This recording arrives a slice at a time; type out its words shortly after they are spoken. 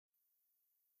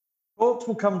Court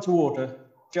will come to order.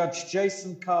 Judge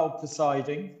Jason Karl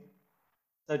presiding.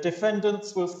 The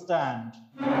defendants will stand.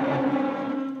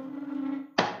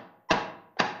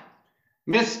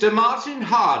 Mr. Martin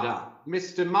Harder,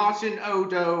 Mr. Martin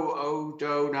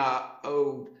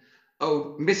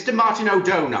Mr. Martin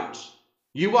O'Donut,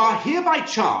 you are hereby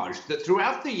charged that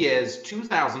throughout the years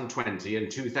 2020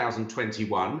 and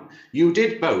 2021, you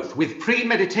did both with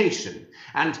premeditation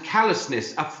and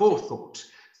callousness aforethought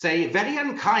say very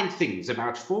unkind things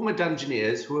about former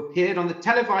Dungeoneers who appeared on the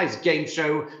televised game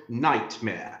show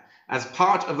Nightmare as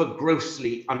part of a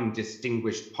grossly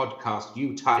undistinguished podcast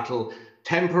you title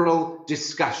Temporal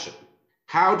Discussion.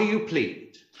 How do you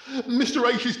plead?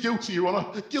 Mr. H is guilty, Your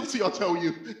Honour. Guilty, I tell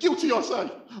you. Guilty, I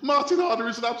say. Martin Harder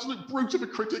is an absolute brute of a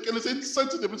critic and as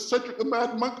insensitive as Cedric the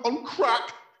Mad Monk on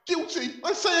crack. Guilty.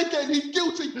 I say again, he's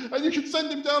guilty, and you should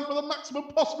send him down for the maximum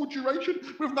possible duration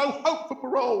with no hope for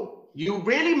parole. You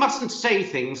really mustn't say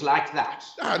things like that.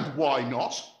 And why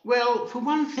not? Well, for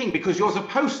one thing, because you're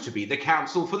supposed to be the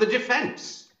counsel for the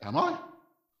defence. Am I?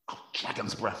 Oh,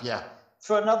 dragon's breath, yeah.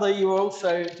 For another, you are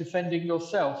also defending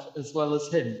yourself as well as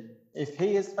him. If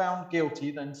he is found guilty,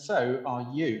 then so are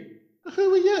you.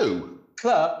 Who are you?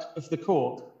 Clerk of the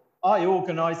court. I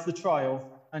organise the trial,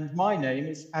 and my name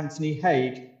is Anthony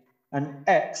Haig, an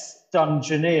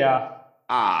ex-Dungeoneer.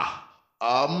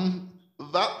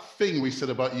 That thing we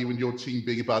said about you and your team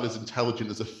being about as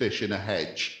intelligent as a fish in a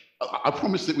hedge. I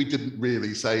promise that we didn't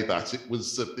really say that. It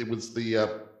was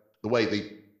the way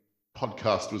the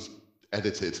podcast was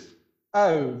edited.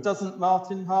 Oh, doesn't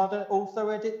Martin Harder also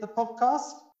edit the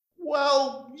podcast?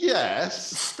 Well,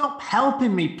 yes. Stop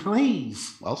helping me,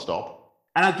 please. Well, stop.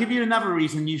 And I'll give you another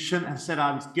reason you shouldn't have said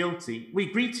I was guilty. We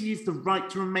agreed to use the right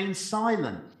to remain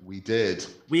silent. We did.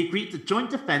 We agreed to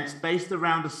joint defence based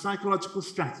around a psychological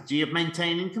strategy of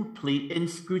maintaining complete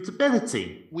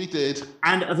inscrutability. We did.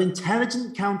 And of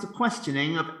intelligent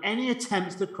counter-questioning of any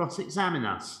attempts to cross-examine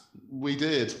us. We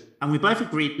did. And we both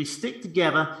agreed we stick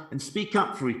together and speak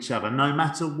up for each other, no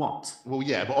matter what. Well,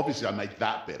 yeah, but obviously I made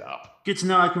that bit up. Good to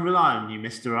know I can rely on you,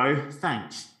 Mr. O.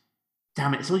 Thanks.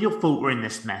 Damn it, it's all your fault we're in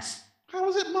this mess. How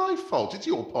is it my fault? It's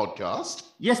your podcast.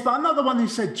 Yes, but I'm not the one who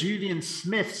said Julian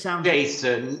Smith sounds...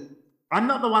 Jason. I'm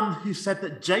not the one who said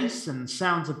that Jason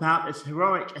sounds about as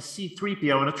heroic as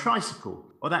C-3PO on a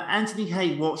tricycle, or that Anthony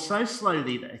Haig walked so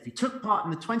slowly that if he took part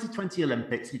in the 2020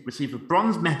 Olympics, he'd receive a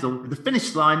bronze medal with the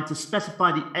finish line to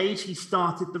specify the age he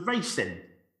started the race in.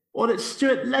 Or that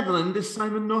Stuart Leveland is so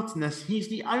monotonous, he's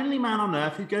the only man on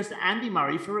earth who goes to Andy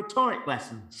Murray for rhetoric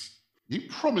lessons. You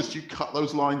promised you'd cut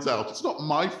those lines out. It's not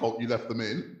my fault you left them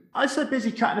in. I was so busy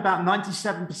cutting about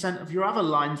 97% of your other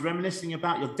lines reminiscing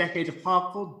about your decade of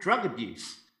hardcore drug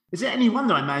abuse. Is it any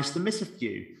wonder I managed to miss a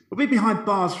few? We'll be behind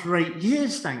bars for 8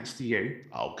 years thanks to you.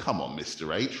 Oh, come on,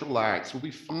 Mr. H. Relax. We'll be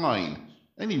fine.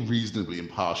 Any reasonably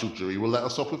impartial jury will let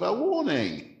us off without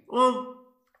warning. Well,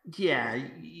 yeah,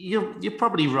 you're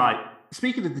probably right.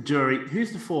 Speaking of the jury,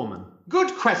 who's the foreman?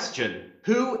 Good question.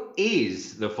 Who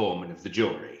is the foreman of the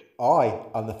jury? I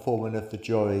am the foreman of the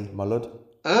jury, my lord.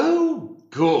 Oh,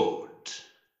 good.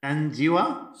 And you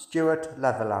are? Stuart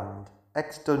Leatherland,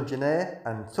 ex-Dungeoneer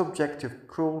and subject of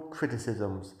cruel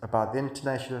criticisms about the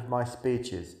intonation of my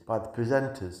speeches by the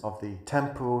presenters of the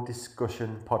Temporal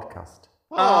Discussion podcast.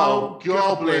 Oh,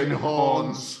 goblin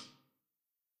horns.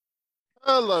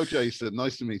 Hello, Jason.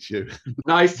 Nice to meet you.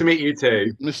 Nice to meet you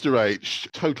too. Mr. H,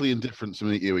 totally indifferent to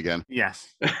meet you again.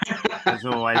 Yes, as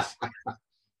always.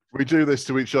 We do this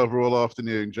to each other all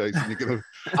afternoon, Jason. You're gonna...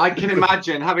 I can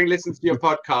imagine, having listened to your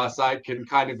podcast, I can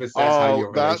kind of assess how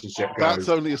your relationship goes. That's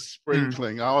only a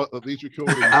sprinkling. These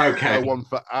recordings go on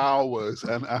for hours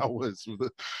and hours.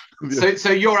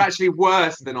 So you're actually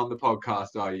worse than on the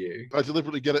podcast, are you? I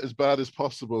deliberately get it as bad as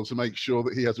possible to make sure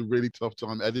that he has a really tough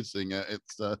time editing it.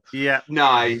 It's yeah,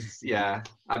 nice. Yeah,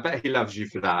 I bet he loves you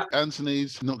for that.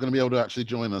 Anthony's not going to be able to actually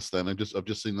join us then. I've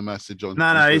just seen the message on.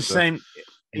 No, he's saying.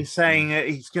 He's saying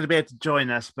he's going to be able to join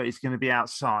us, but he's going to be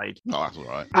outside. Oh, that's all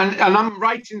right. And I'm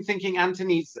right in thinking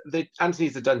Anthony's the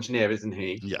Dungeoneer, isn't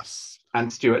he? Yes.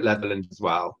 And Stuart Leatherland as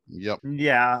well. Yep.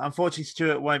 Yeah, unfortunately,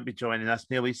 Stuart won't be joining us.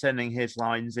 He'll be sending his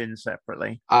lines in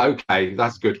separately. Okay,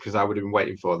 that's good because I would have been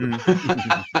waiting for them.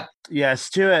 Yeah,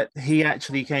 Stuart, he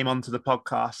actually came onto the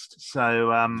podcast.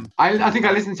 So I think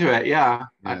I listened to it. Yeah.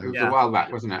 It was a while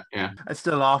back, wasn't it? Yeah. I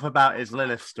still laugh about his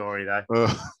Lilith story, though.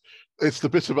 It's the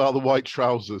bit about the white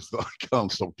trousers that I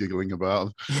can't stop giggling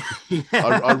about.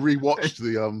 I rewatched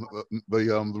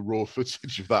the raw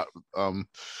footage of that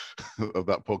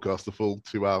podcast, the full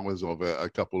 2 hours of it,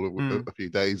 a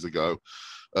few days ago,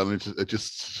 And it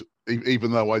just,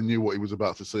 even though I knew what he was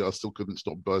about to say, I still couldn't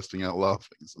stop bursting out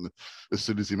laughing. And as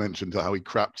soon as he mentioned how he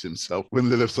crapped himself when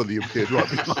Lilith suddenly appeared right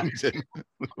behind him.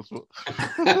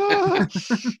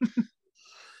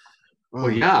 Well,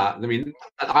 yeah. I mean,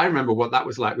 I remember what that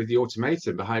was like with the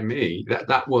automaton behind me.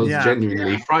 That was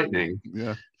genuinely frightening.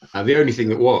 Yeah. The only thing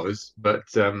that was, but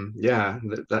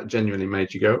that genuinely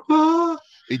made you go, ah!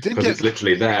 He did because it's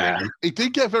literally there. He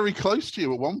did get very close to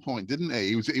you at one point, didn't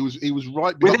he? He was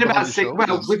right within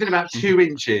about 2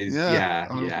 inches. Yeah.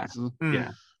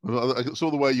 I saw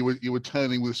the way you were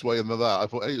turning this way and that. I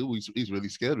thought, hey, he's really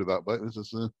scared of that. But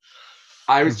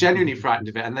I was genuinely frightened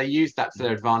of it, and they used that to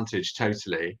their advantage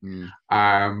totally,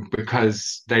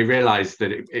 because they realised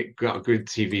that it got a good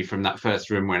TV from that first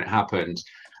room when it happened,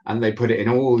 and they put it in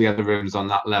all the other rooms on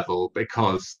that level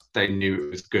because they knew it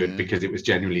was good, because it was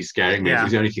genuinely scaring me. It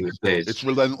was the only thing that did. It's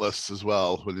relentless as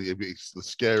well. When it's the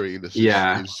scariness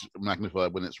is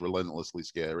magnified when it's relentlessly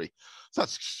scary. So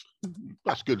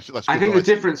that's good. I think the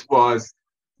difference was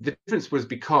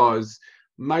because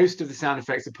most of the sound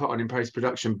effects are put on in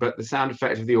post-production, but the sound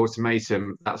effect of the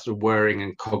automaton, that sort of whirring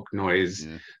and cog noise,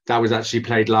 that was actually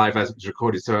played live as it was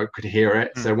recorded, so I could hear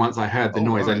it. So once I heard the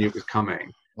noise, I knew it was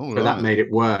coming. But that made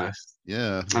it worse.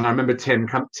 Yeah. And I remember Tim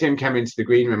came into the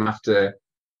green room after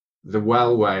the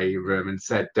Wellway room and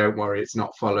said, "Don't worry, it's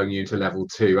not following you to level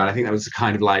 2." And I think that was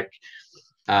kind of like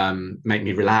make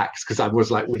me relax, because I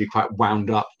was like really quite wound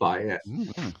up by it.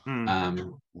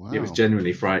 It was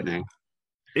genuinely frightening.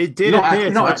 It did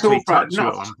appear to actually touch you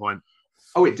at one point.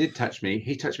 Oh, it did touch me.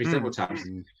 He touched me several times.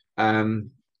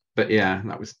 But yeah,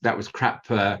 that was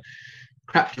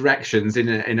crap directions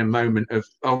in a moment of,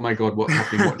 oh my god, what's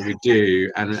happening? What do we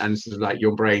do? And sort of like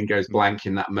your brain goes blank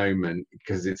in that moment,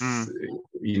 because it's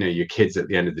your kids at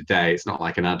the end of the day. It's not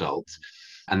like an adult,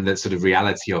 and the sort of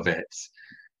reality of it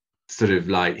sort of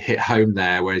like hit home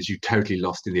there, whereas you totally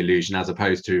lost in the illusion, as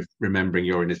opposed to remembering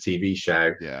you're in a TV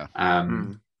show.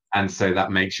 And so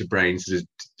that makes your brain sort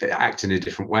of act in a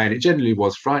different way. And it generally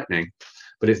was frightening,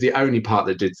 but it's the only part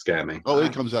that did scare me. Oh, here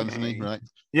comes Anthony, right?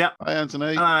 Yeah. Hi,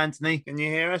 Anthony. Hello, Anthony. Can you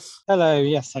hear us? Hello.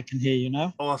 Yes, I can hear you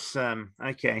now. Awesome.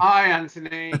 Okay. Hi,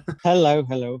 Anthony.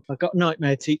 Hello. I've got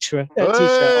Nightmare Teacher.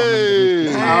 Hey!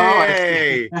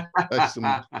 Hey!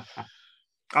 Excellent.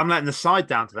 I'm letting the side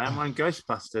down today. I'm wearing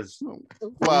Ghostbusters.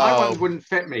 My ones wouldn't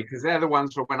fit me, because they're the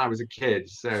ones from when I was a kid.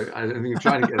 So I think I'm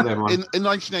trying to get them on. In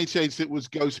 1988, it was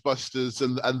Ghostbusters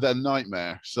and then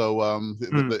Nightmare. So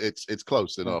it's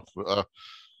close enough.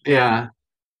 Yeah.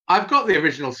 I've got the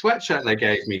original sweatshirt they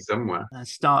gave me somewhere.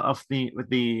 Let's start off with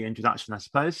the introduction, I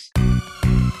suppose.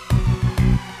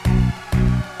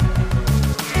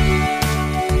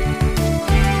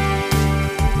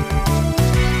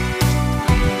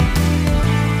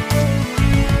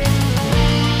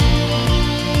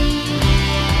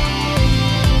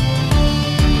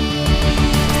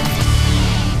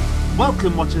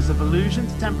 Welcome, watchers of Illusion,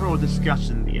 to Temporal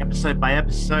Discussion, the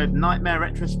episode-by-episode Nightmare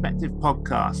Retrospective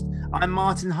podcast. I'm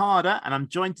Martin Harder, and I'm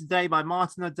joined today by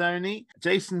Martin O'Doney,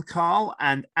 Jason Karl,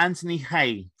 and Anthony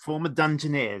Haig, former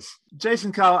Dungeoneers.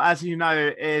 Jason Karl, as you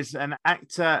know, is an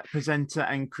actor, presenter,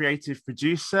 and creative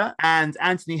producer, and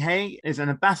Anthony Haig is an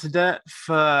ambassador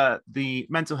for the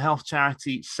mental health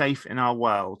charity Safe in Our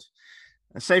World.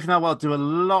 Safe in Our World do a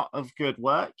lot of good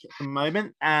work at the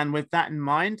moment, and with that in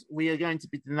mind, we are going to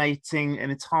be donating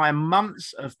an entire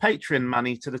month's of Patreon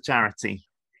money to the charity.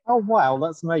 Oh, wow,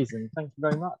 that's amazing. Thank you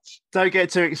very much. Don't get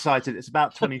too excited. It's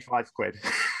about 25 quid.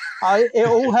 It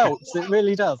all helps. It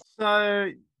really does. So,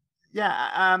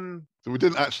 yeah. So we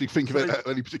didn't actually think of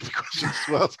any particular questions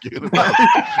to ask you.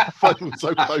 I was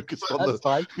so focused on That's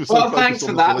fine. Well, thanks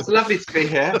for that. It's lovely to be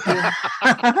here.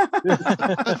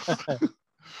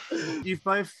 You've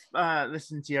both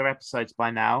listened to your episodes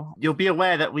by now. You'll be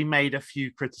aware that we made a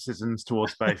few criticisms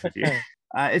towards both of you.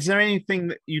 Is there anything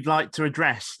that you'd like to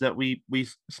address that we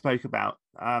spoke about?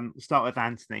 We'll start with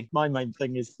Anthony. My main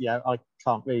thing is, I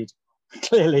can't read.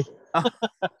 Clearly.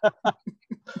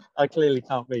 I clearly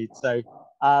can't read. So,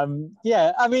 I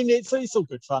mean, it's all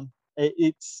good fun.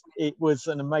 It was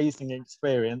an amazing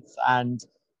experience. And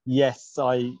yes,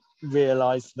 I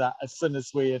realised that as soon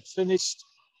as we had finished,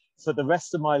 for the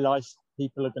rest of my life,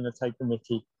 people are going to take the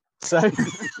mickey. So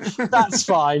that's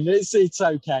fine. It's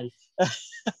okay.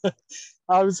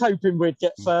 I was hoping we'd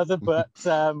get further, but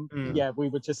we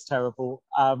were just terrible.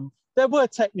 There were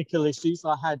technical issues.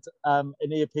 I had an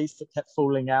earpiece that kept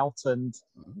falling out, and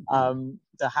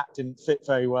the hat didn't fit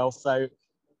very well, so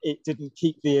it didn't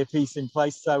keep the earpiece in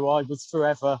place. So I was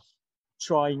forever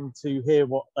trying to hear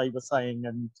what they were saying,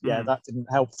 and that didn't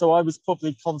help. So I was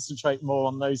probably concentrating more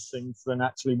on those things than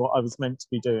actually what I was meant to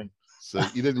be doing. So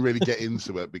you didn't really get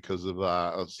into it because of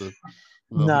that.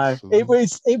 No, it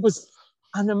was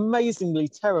an amazingly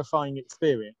terrifying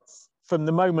experience. From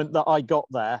the moment that I got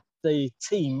there, the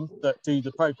team that do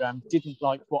the program didn't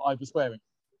like what I was wearing,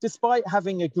 despite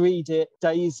having agreed it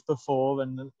days before,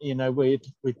 and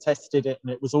we'd tested it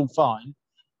and it was all fine.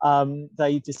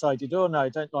 They decided, oh no, I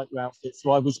don't like your outfit.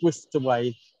 So I was whisked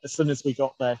away as soon as we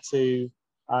got there to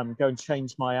go and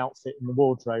change my outfit in the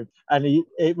wardrobe. And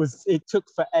it took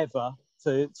forever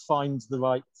to find the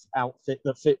right outfit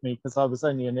that fit me because I was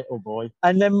only a little boy.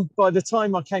 And then by the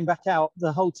time I came back out,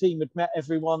 the whole team had met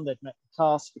everyone. They'd met the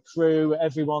cast, the crew,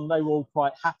 everyone. They were all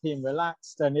quite happy and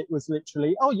relaxed. And it was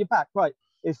literally, oh, you're back, right.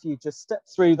 If you just step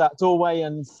through that doorway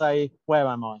and say, where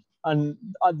am I? And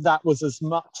that was as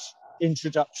much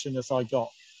introduction as I got.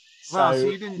 Wow, so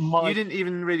you didn't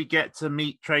even really get to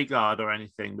meet Treguard or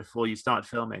anything before you started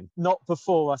filming? Not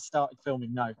before I started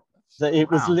filming, no. It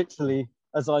was literally,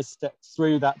 as I stepped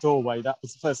through that doorway, that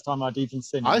was the first time I'd even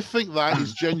seen it. I think that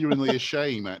is genuinely a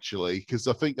shame, actually, because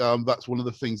I think that's one of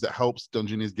the things that helps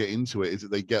Dungeoneers get into it, is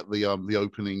that they get the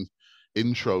opening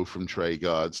intro from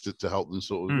Treguards to help them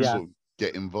sort of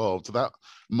get involved. So that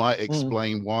might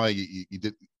explain why you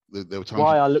did. There were times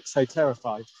why I look so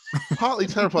terrified. Partly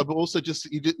terrified, but also just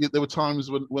there were times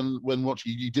when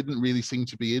watching you didn't really seem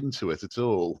to be into it at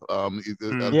all. And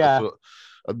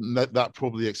that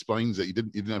probably explains it. You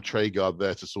didn't have Treguard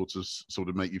there to sort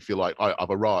of make you feel like I've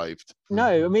arrived.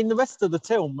 No, I mean the rest of the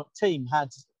team had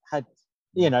a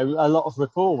lot of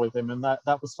rapport with him, and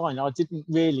that was fine. I didn't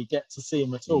really get to see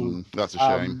him at all. That's a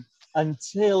shame.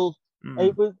 Until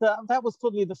it was that was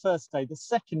probably the first day. The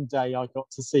second day I got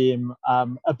to see him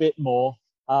a bit more,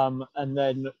 and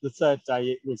then the third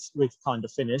day we'd kind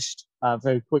of finished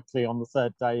very quickly on the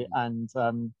third day, and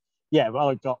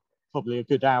I got probably a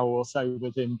good hour or so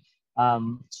with him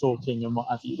talking and what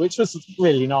have you, which was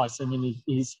really nice. I mean,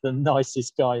 he's the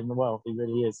nicest guy in the world. He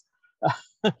really is.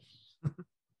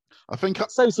 I think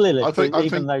so's Lilith. I think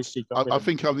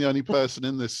I'm the only person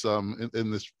in this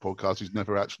podcast who's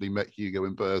never actually met Hugo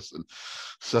in person.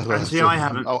 So I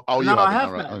haven't. I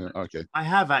have. Right. Okay. I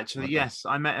have actually. Okay. Yes,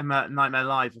 I met him at Nightmare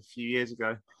Live a few years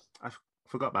ago. I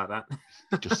forgot about that.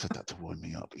 He just said that to wind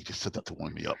me up.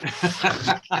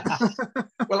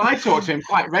 Well, I talk to him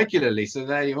quite regularly, so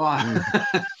there you are.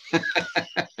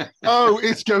 Oh,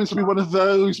 it's going to be one of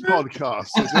those podcasts.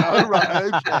 Oh,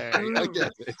 right, okay. I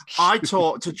get it. I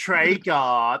talk to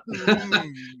Treguard.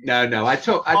 No, I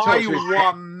talk to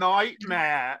one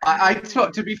nightmare.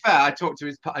 To be fair, I talk to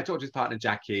his partner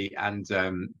Jackie, and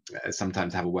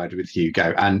sometimes have a word with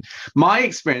Hugo. And my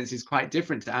experience is quite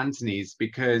different to Anthony's,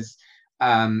 because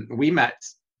we met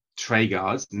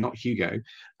Treguard, not Hugo,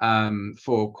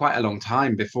 for quite a long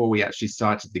time before we actually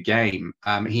started the game.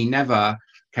 He never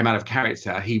came out of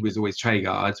character. He was always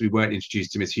Treguard. We weren't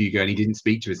introduced to him as Hugo, and he didn't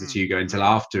speak to us as Hugo until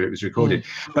after it was recorded.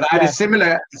 But I had a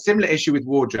similar issue with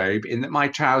wardrobe, in that my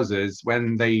trousers,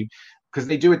 because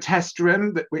they do a test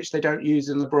room, which they don't use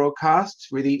in the broadcast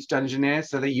with each Dungeoneer,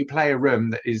 so that you play a room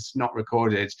that is not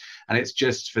recorded, and it's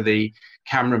just for the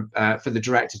camera, for the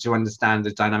director to understand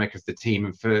the dynamic of the team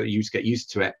and for you to get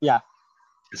used to it. Yeah.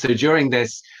 So during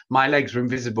this, my legs were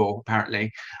invisible,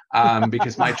 apparently,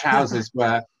 because my trousers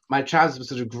were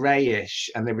sort of greyish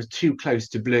and they were too close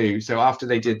to blue. So after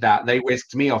they did that, they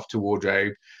whisked me off to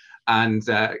wardrobe, and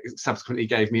subsequently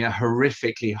gave me a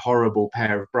horrifically horrible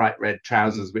pair of bright red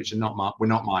trousers, which were not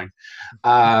mine.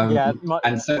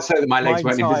 And so that my legs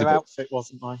weren't invisible. My outfit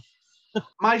wasn't mine.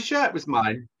 My shirt was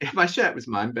mine. My shirt was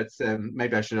mine, but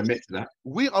maybe I should admit to that.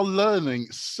 We are learning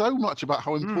so much about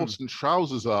how important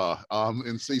trousers are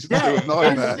in season 2 of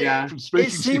Nightmare. From speaking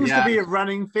it seems to be a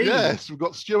running theme. Yes, we've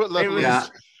got Stuart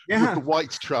Levels with the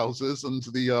white trousers and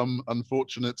the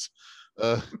unfortunate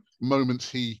moment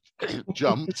he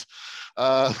jumped.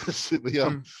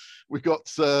 We've got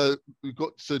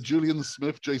Julian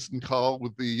Smith, Jason Karl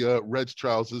with the red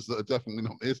trousers that are definitely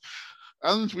not his.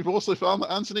 And we've also found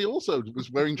that Anthony also was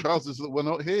wearing trousers that were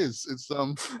not his. It's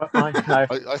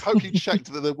I hope you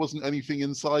checked that there wasn't anything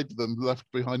inside them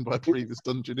left behind by a previous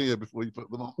Dungeoneer before you put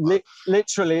them on.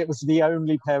 Literally, it was the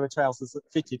only pair of trousers that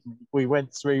fitted me. We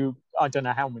went through, I don't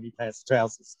know how many pairs of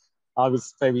trousers. I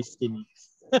was very skinny.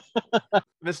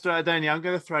 Mr. Adoni, I'm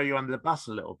going to throw you under the bus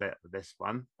a little bit with this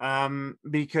one,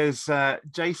 because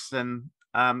Jason,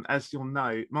 as you'll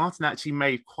know, Martin actually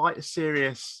made quite a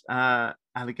serious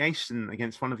allegation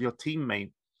against one of your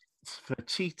teammates for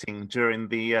cheating during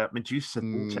the Medusa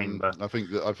chamber. I think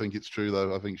it's true,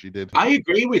 though. I think she did. I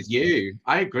agree with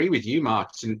you,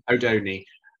 Martin O'Doney.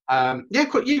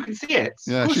 You can see it.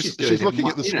 Yeah, she's looking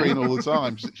at the screen all the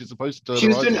time. She's supposed to. She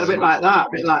was doing it a bit like that.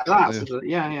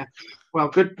 Yeah. Well,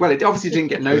 good. Well, it obviously didn't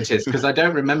get noticed because I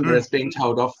don't remember us being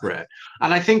told off for it.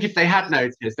 And I think if they had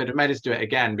noticed, they'd have made us do it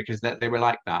again because they were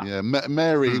like that. Yeah,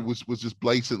 Mary was just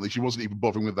blatantly. She wasn't even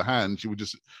bothering with the hand. She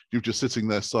was just sitting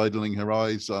there, sidling her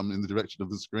eyes in the direction of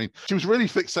the screen. She was really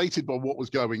fixated by what was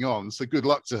going on. So good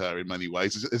luck to her in many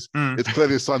ways. It's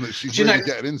clearly a sign that she's really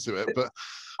getting into it. But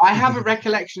I have a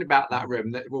recollection about that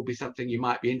room that will be something you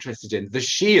might be interested in. The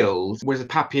shield was a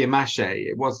papier-mâché.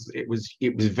 It was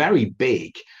very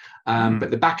big.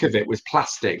 But the back of it was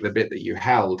plastic, the bit that you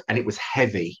held, and it was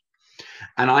heavy.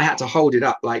 And I had to hold it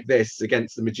up like this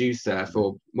against the Medusa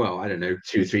for, well, I don't know,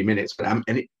 2-3 minutes, but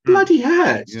and it bloody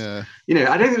hurt. Yeah. You know,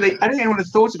 I don't think anyone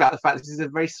has thought about the fact that this is a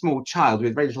very small child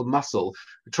with very little muscle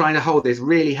trying to hold this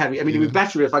really heavy. I mean, it would be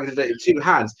better if I could have done it in 2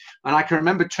 hands. And I can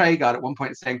remember Traegard at one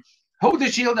point saying, hold the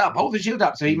shield up, hold the shield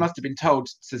up. So he must have been told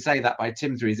to say that by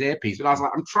Tim through his earpiece. But I was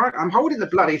like, I'm holding the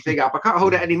bloody thing up. I can't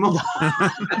hold it anymore.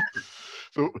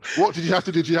 So what did you have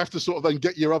to do? Did you have to sort of then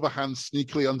get your other hand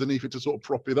sneakily underneath it to sort of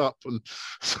prop it up and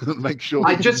make sure?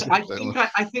 I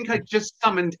think I just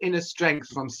summoned inner strength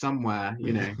from somewhere,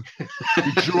 you know.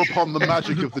 You drew upon the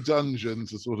magic of the dungeon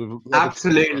to sort of.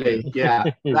 Absolutely, yeah.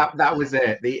 That was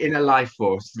it. The inner life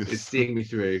force is seeing me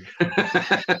through.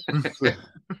 So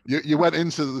you went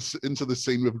into the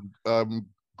scene with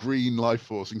green life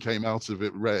force and came out of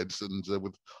it red and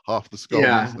with half the skull.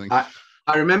 Yeah.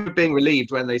 I remember being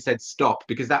relieved when they said stop,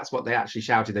 because that's what they actually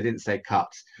shouted. They didn't say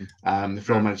cut. The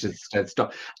floor manager said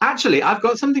stop. Actually, I've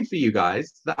got something for you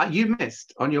guys that you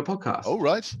missed on your podcast. Oh,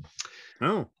 right.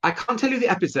 Oh. I can't tell you the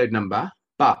episode number,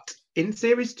 but in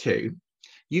series 2,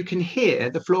 you can hear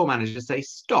the floor manager say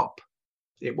stop.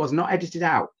 It was not edited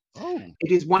out. Oh.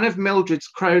 It is one of Mildred's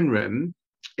crone room.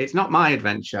 It's not my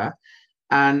adventure.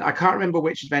 And I can't remember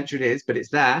which adventure it is, but it's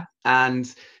there.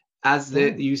 And as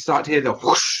you start to hear the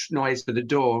whoosh noise for the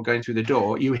door going through the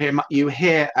door, you hear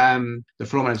the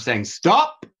floor manager saying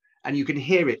stop, and you can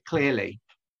hear it clearly.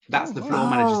 That's the floor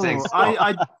manager saying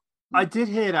stop. I did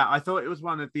hear that. I thought it was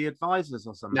one of the advisors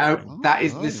or something. No, that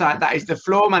is that is the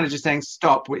floor manager saying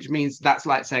stop, which means that's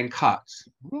like saying cut.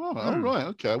 Oh, all right,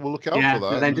 okay, we'll look out for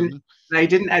that. They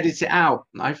didn't edit it out.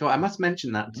 I thought I must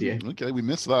mention that to you. Okay, we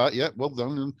missed that. Yeah, well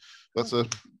done. And that's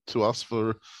to us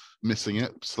for missing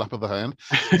it. Slap of the hand.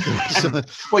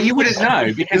 Well, you wouldn't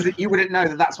know, because you wouldn't know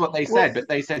that that's what they said, but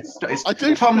they said I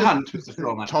do. Tom Hunt was the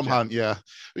floor manager. Tom Hunt, yeah,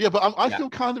 but I feel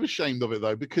kind of ashamed of it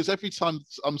though, because every time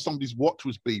somebody's watch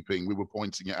was beeping, we were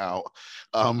pointing it out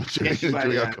during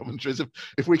our commentaries.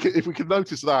 If we could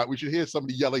notice that, we should hear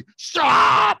somebody yelling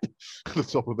stop at the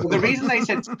top of the. Well, the reason they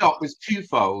said stop was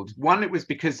twofold. One, it was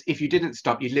because if you didn't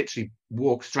stop, you'd literally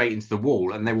walk straight into the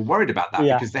wall, and they were worried about that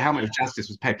because the helmet of justice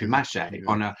was papier-mâché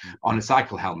on a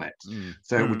cycle helmet,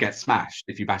 so it would get smashed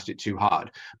if you bashed it too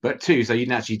hard. But two, so you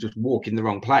didn't actually just walk in the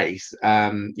wrong place,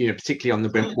 particularly on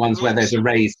the ones where there's a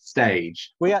raised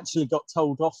stage. We actually got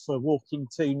told off for walking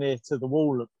too near to the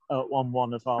wall on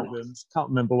one of our rooms. Can't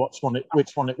remember which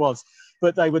one it was,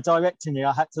 but they were directing me.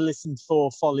 I had to listen for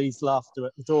Folly's laughter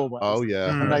at the doorways. Oh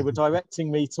yeah. And they were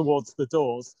directing me towards the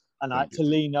doors, and I had to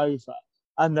lean over.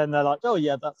 And then they're like, oh,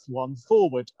 yeah, that's one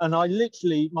forward. And I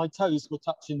literally, my toes were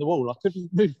touching the wall. I couldn't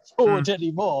move forward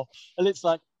anymore. And it's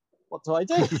like, what do I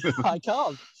do? I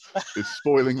can't. It's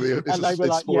spoiling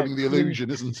the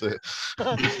illusion, isn't it?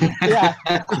 Yeah.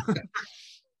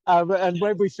 And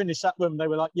when we finished that room, they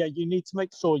were like, yeah, you need to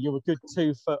make sure you're a good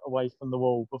 2 foot away from the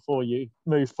wall before you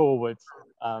move forward.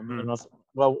 And I was,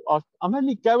 well, I'm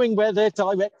only going where they're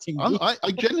directing me.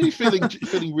 I'm genuinely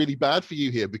feeling really bad for you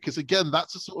here, because again,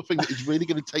 that's the sort of thing that is really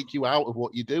going to take you out of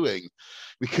what you're doing,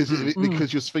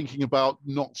 because you're thinking about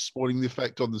not spoiling the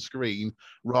effect on the screen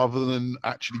rather than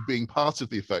actually being part of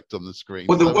the effect on the screen.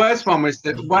 Well, the worst one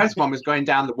was going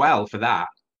down the well for that.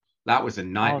 That was a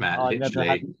nightmare. I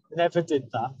literally. never did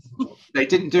that. They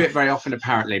didn't do it very often,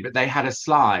 apparently, but they had a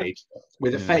slide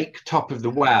with a fake top of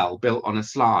the well built on a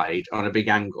slide on a big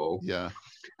angle. Yeah.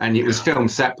 And it was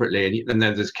filmed separately, and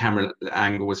then this camera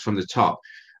angle was from the top.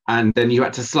 And then you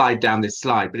had to slide down this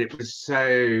slide, but it was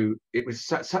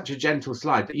such a gentle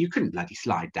slide that you couldn't bloody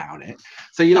slide down it.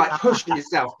 So you like pushed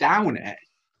yourself down it,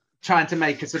 trying to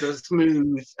make a sort of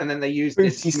smooth, and then they used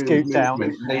this smooth movement, down.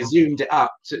 And they zoomed it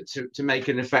up to make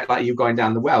an effect like you going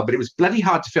down the well. But it was bloody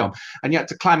hard to film, and you had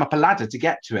to climb up a ladder to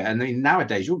get to it. And I mean,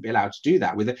 nowadays you wouldn't be allowed to do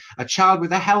that with a child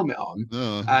with a helmet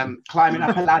on, climbing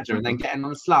up a ladder and then getting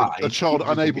on a slide. A child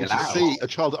unable to see. A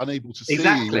child unable to see with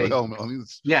a helmet on. I mean,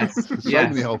 yes, so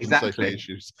many health and safety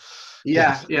issues.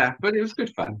 Yeah, but it was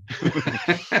good fun.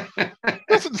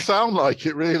 Doesn't sound like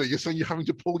it, really. You're saying you're having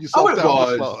to pull yourself down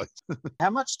the slide. How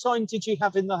much time did you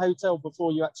have in the hotel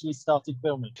before you actually started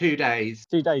filming? 2 days.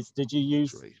 2 days. Did you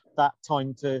use that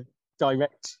time to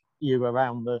direct you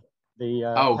around the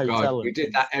Oh hotel. God, we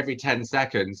did that every 10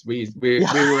 seconds. We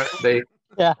were at the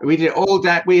Yeah. We did it all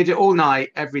day. We did it all night,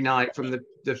 every night from the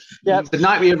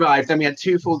night we arrived. Then we had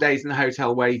 2 full days in the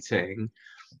hotel waiting,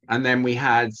 and then we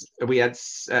had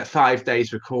 5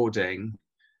 days recording,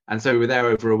 and so we were there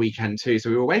over a weekend too. So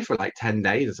we were away for like 10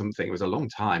 days or something. It was a long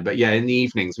time. But yeah, in the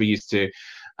evenings we used to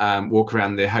walk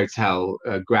around the hotel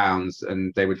grounds,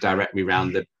 and they would direct me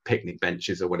around the picnic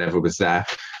benches or whatever was there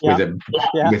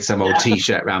with some old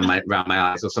T-shirt around my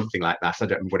eyes or something like that. I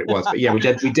don't remember what it was, but yeah, we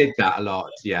did that a lot.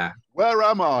 Yeah. Where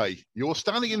am I? You're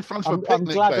standing in front of a picnic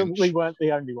I'm glad bench. that we weren't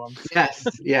the only ones.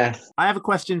 Yes. I have a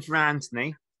question for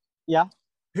Anthony. Yeah.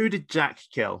 Who did Jack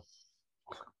kill?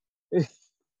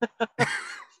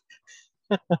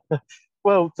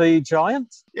 Well, the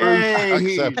giant. Yay!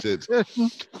 Accepted.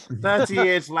 30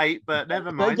 years late, but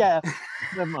never mind. Yeah,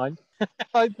 never mind.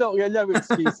 I've got no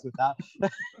excuse with that.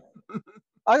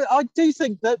 I do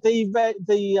think that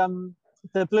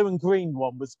the blue and green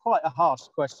one was quite a harsh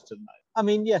question, though. I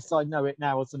mean, yes, I know it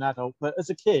now as an adult, but as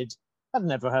a kid, I'd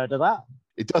never heard of that.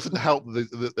 It doesn't help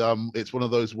that it's one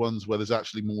of those ones where there's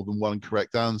actually more than one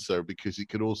correct answer, because it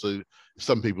could also,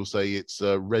 some people say it's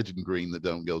red and green that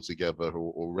don't go together,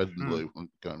 or red and blue.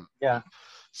 Yeah.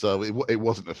 So it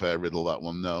wasn't a fair riddle, that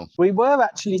one, no. We were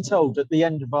actually told at the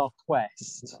end of our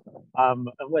quest, and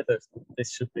whether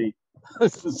this should be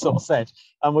sort of said,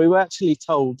 and we were actually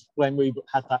told when we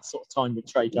had that sort of time with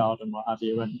Treyguard and what have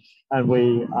you, and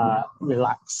we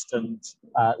relaxed and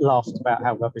laughed about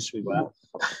how rubbish we were.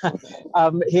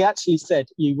 He actually said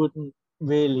you wouldn't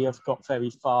really have got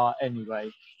very far anyway.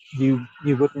 You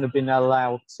wouldn't have been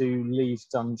allowed to leave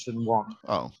Dungeon 1.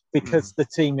 Oh. Because the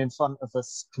team in front of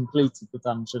us completed the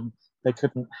dungeon. They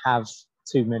couldn't have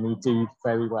too many do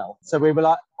very well. So we were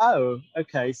like, oh,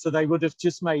 okay. So they would have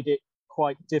just made it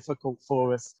quite difficult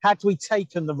for us had we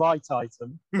taken the right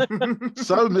item.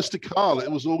 So, Mr. Karl,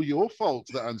 it was all your fault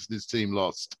that Anthony's team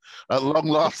lost. At long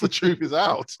last, the truth is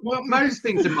out. Well, most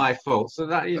things are my fault, so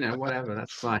that, whatever,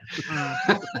 that's fine.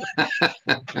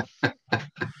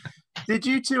 Did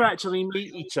you two actually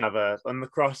meet each other on the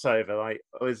crossover? Like,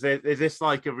 or is this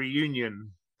like a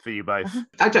reunion for you both?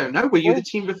 I don't know. Were you the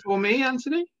team before me,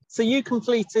 Anthony? So you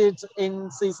completed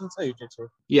in season 2, did you?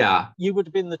 Yeah. You would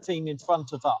have been the team in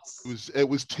front of us. It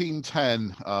was Team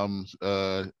 10,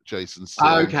 Jason.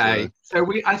 Okay.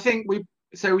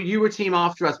 So you were team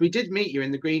after us. We did meet you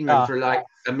in the green room for like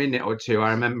a minute or two.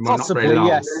 I remember. Possibly, not very long.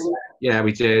 yes. Yeah,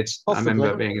 we did. Possibly. I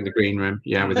remember being in the green room,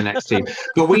 with the next team.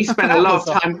 But we spent a lot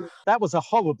of time. That was a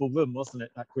horrible room, wasn't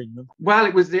it, that green room? Well,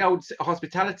 it was the old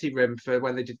hospitality room for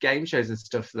when they did game shows and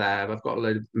stuff there. I've got a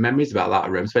load of memories about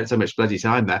that room. Spent so much bloody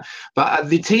time there. But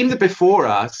the team that before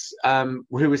us,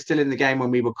 who was still in the game when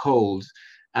we were called,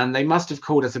 and they must have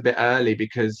called us a bit early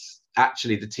because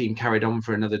actually the team carried on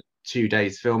for another 2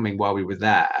 days filming while we were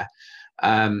there.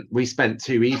 We spent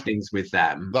 2 evenings with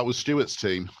them. That was Stuart's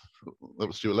team. That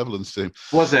was Stuart Leveland's team.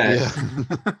 Was it?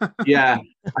 Yeah. Yeah.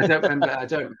 I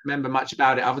don't remember much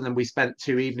about it other than we spent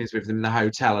 2 evenings with them in the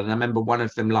hotel, and I remember one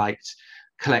of them liked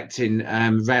collecting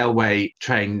railway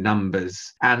train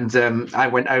numbers, and I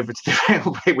went over to the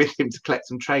railway with him to collect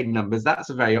some train numbers. That's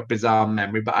a very bizarre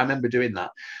memory, but I remember doing that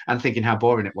and thinking how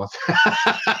boring it was.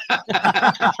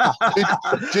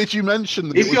 Did you mention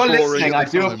that if you're listening, I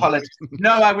do apologize.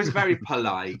 No, I was very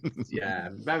polite. Yeah,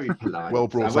 very polite. Well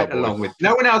brought I went along with.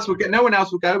 No one else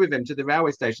will go with him to the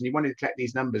railway station. He wanted to collect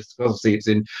these numbers. Obviously, it's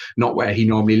in not where he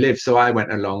normally lives, so I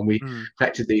went along. We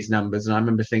collected these numbers, and I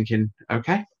remember thinking,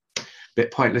 okay. Bit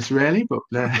pointless, really, but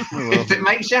if it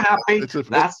makes you happy,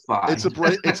 that's fine. It's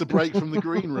a break from the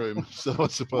green room, so I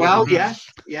suppose. Well, yes,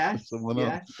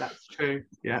 that's true.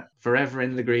 Yeah, forever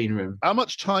in the green room. How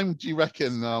much time do you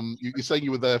reckon? You're saying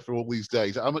you were there for all these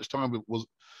days. How much time was?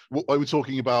 What are we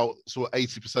talking about? Sort of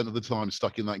 80% of the time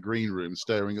stuck in that green room,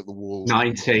 staring at the wall.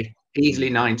 90. Easily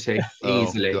 90,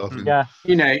 easily. God. Yeah.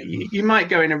 You might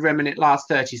go in a room and it lasts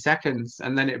 30 seconds,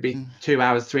 and then it'd be 2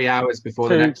 hours, 3 hours before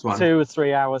the next one. 2 or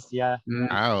 3 hours, yeah.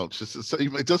 Ouch!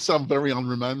 It does sound very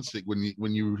unromantic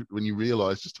when you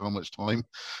realise just how much time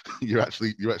you're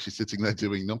actually sitting there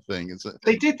doing nothing.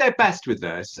 They did their best with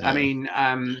us. Yeah. I mean,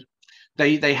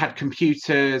 they had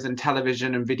computers and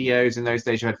television and videos. In those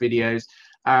days, you had videos.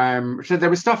 So there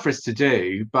was stuff for us to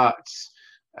do, but.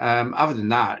 Other than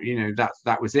that,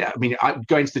 that was it. I mean,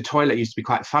 going to the toilet used to be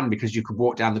quite fun because you could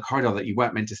walk down the corridor that you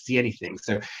weren't meant to see anything.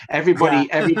 So everybody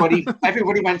went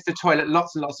to the toilet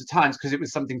lots and lots of times because it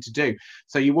was something to do.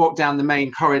 So you walk down the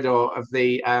main corridor of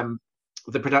the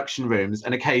the production rooms,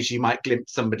 and occasionally you might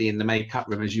glimpse somebody in the makeup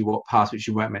room as you walk past, which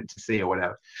you weren't meant to see or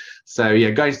whatever. So yeah,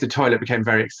 going to the toilet became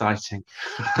very exciting.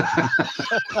 I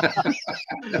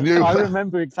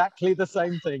remember exactly the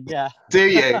same thing. Yeah. Do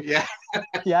you? Yeah.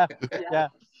 Yeah. Yeah.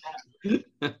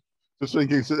 Just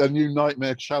thinking, it's a new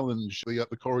nightmare challenge, the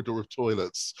corridor of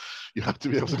toilets. You have to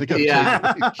be able to negotiate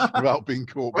without being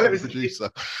caught by the producer.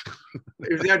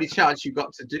 It was the only chance you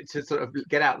got to sort of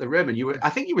get out the room, and I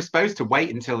think you were supposed to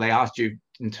wait until they asked you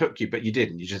and took you, but you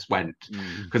didn't. You just went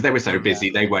because they were so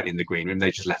busy. They weren't in the green room.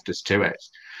 They just left us to it.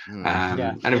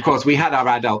 And of course, we had our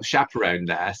adult chaperone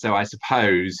there. So I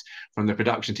suppose from the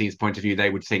production team's point of view,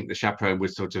 they would think the chaperone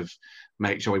would sort of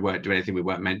make sure we weren't doing anything we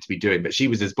weren't meant to be doing. But she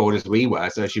was as bored as we were,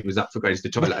 so she was up for going to the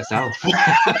toilet herself.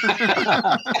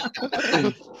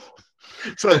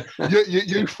 So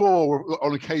you four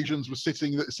on occasions were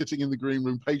sitting in the green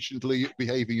room patiently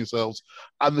behaving yourselves,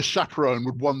 and the chaperone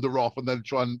would wander off and then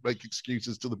try and make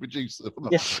excuses to the producer.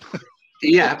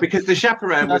 Yeah, because the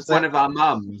chaperone was one of our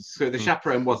mums, so the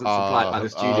chaperone wasn't supplied by the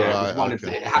studio. It was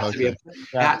it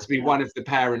had to be one of the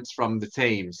parents from the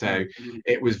team. So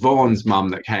it was Vaughan's mum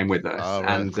that came with us,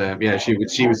 and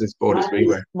she was as bored as we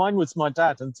were. Mine was my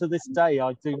dad, and to this day,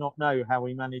 I do not know how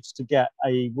he managed to get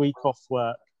a week off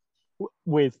work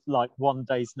with like 1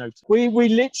 day's notice. We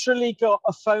literally got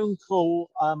a phone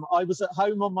call. I was at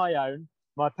home on my own.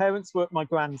 My parents were at my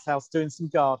grand's house doing some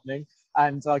gardening,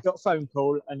 and I got a phone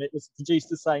call, and it was the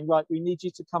producer saying, right, we need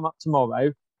you to come up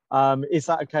tomorrow. Is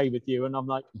that okay with you? And I'm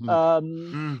like, of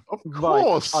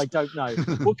course. Right, I don't know.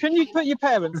 Well, can you put your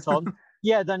parents on?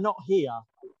 Yeah, they're not here.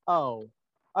 Oh,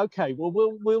 okay. Well,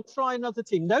 we'll try another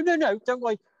team. No, don't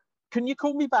worry. Can you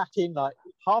call me back in like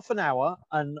half an hour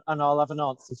and I'll have an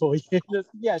answer for you?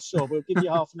 Yeah, sure. We'll give you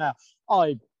half an hour.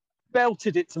 I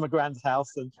belted it to my grand's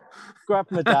house and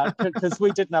grabbed my dad because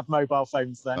we didn't have mobile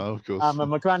phones then. Oh, of course. And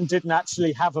my grand didn't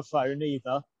actually have a phone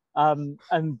either. And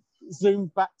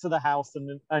zoomed back to the house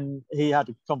and he had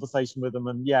a conversation with them.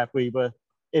 And yeah, we were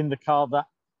in the car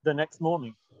the next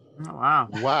morning. Oh, wow.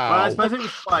 Wow. Well, I suppose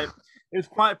it was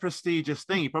quite a prestigious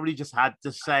thing. You probably just had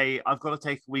to say, I've got to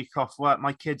take a week off work.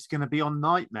 My kid's going to be on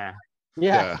Nightmare.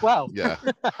 Yeah.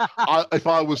 If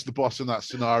I was the boss in that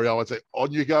scenario, I'd say,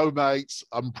 on you go, mates.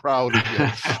 I'm proud of you.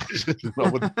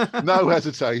 No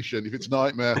hesitation. If it's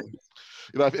Nightmare,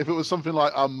 if it was something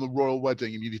like the Royal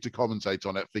Wedding and you need to commentate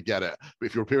on it, forget it. But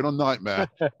if you're appearing on Nightmare,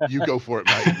 you go for it,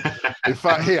 mate. In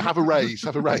fact, here, have a raise.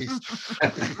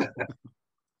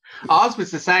 Ours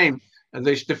was the same. And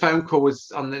the phone call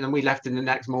was on, and we left in the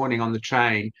next morning on the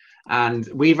train, and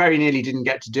we very nearly didn't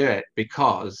get to do it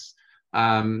because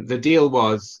the deal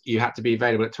was you had to be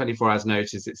available at 24 hours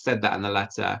notice. It said that in the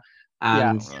letter,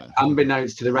 and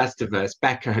unbeknownst to the rest of us,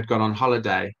 Becca had gone on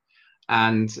holiday,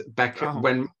 and Becca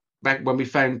when we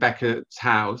phoned Becca's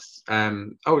house,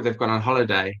 they've gone on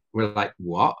holiday. We're like,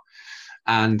 what?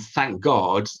 And thank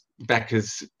God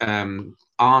Becca's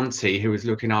auntie, who was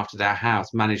looking after their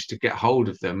house, managed to get hold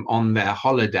of them on their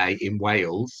holiday in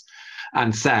Wales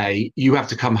and say, you have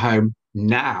to come home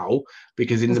now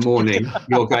because in the morning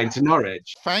you're going to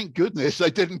Norwich. Thank goodness they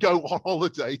didn't go on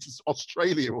holiday to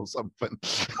Australia or something.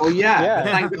 Well,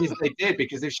 thank goodness they did,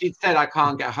 because if she'd said I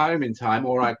can't get home in time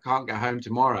or I can't get home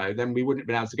tomorrow, then we wouldn't have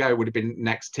been able to go. It would have been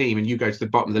next team and you go to the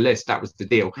bottom of the list. That was the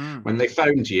deal. When they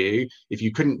phoned you, if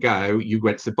you couldn't go, you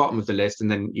went to the bottom of the list and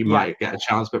then you might get a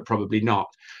chance, but probably not.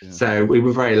 So we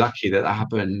were very lucky that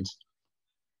happened.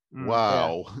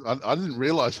 Wow. I didn't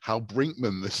realize how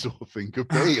Brinkman this sort of thing could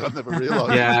be. I never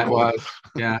realized. It was.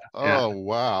 Yeah. Oh,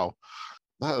 wow.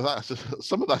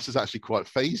 Some of that has actually quite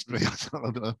phased me. I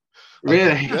don't know.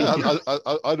 Really?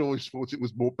 I'd always thought it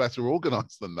was better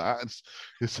organized than that.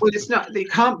 Well, it's not. It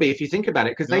can't be if you think about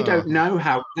it, because they don't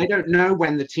know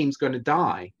when the team's going to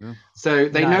die. So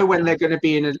they know when they're going to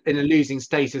be in a losing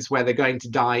status where they're going to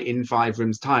die in 5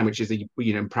 rooms time, which is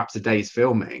perhaps a day's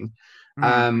filming.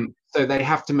 So they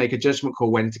have to make a judgment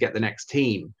call when to get the next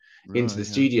team into the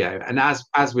studio. And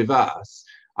as with us,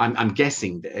 I'm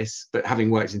guessing this, but having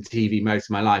worked in TV most of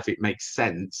my life, it makes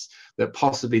sense that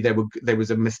possibly there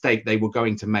was a mistake they were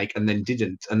going to make and then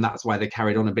didn't, and that's why they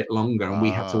carried on a bit longer and we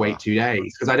had to wait 2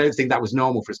 days, because I don't think that was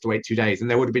normal for us to wait 2 days, and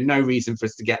there would have been no reason for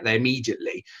us to get there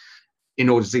immediately in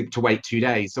order to wait 2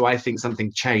 days. So I think something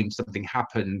changed, something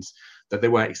happened that they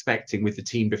weren't expecting with the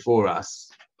team before us.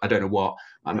 I don't know what,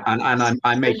 and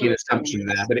I'm making an assumption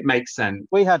there, but it makes sense.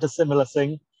 We had a similar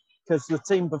thing because the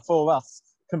team before us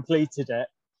completed it,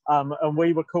 and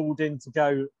we were called in to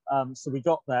go. So we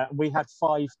got there, and we had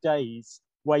 5 days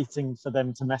waiting for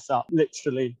them to mess up.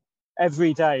 Literally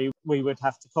every day, we would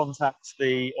have to contact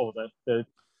the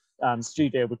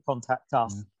studio would contact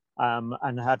us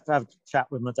and had to have a chat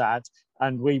with my dad,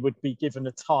 and we would be given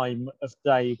a time of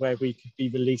day where we could be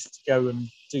released to go and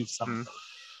do something.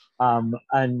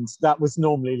 And that was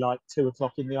normally like 2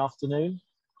 o'clock in the afternoon.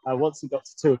 Once it got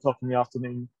to 2 o'clock in the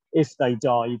afternoon, if they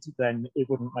died, then it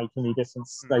wouldn't make any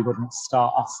difference. They wouldn't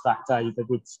start us that day, they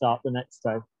would start the next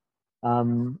day.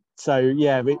 So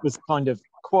yeah, it was kind of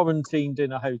quarantined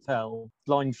in a hotel,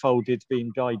 blindfolded,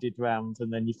 being guided round,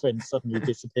 and then your friends suddenly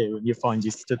disappear and you find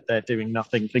you stood there doing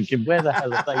nothing, thinking, where the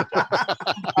hell have they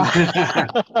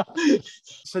gone?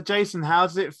 So Jason, how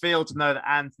does it feel to know that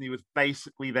Anthony was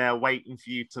basically there waiting for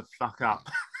you to fuck up?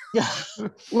 Yeah.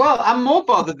 Well, I'm more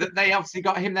bothered that they obviously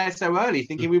got him there so early,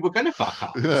 thinking we were going to fuck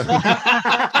up.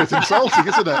 Yeah. It's insulting,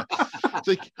 isn't it?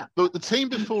 The team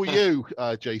before you,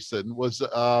 Jason, was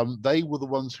they were the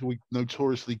ones who were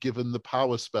notoriously given the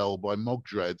power spell by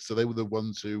Mogdred, so they were the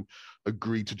ones who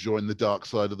agreed to join the dark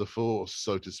side of the Force,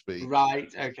 so to speak.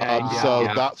 Right. Okay.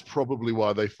 That's probably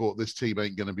why they thought this team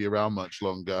ain't going to be around much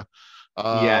longer.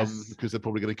 Yes, because they're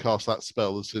probably going to cast that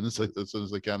spell as soon as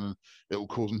they can, and it will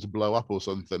cause them to blow up or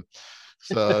something.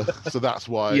 So that's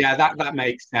why. Yeah, that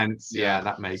makes sense. Yeah,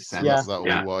 that makes sense. Yeah. That'll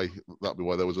be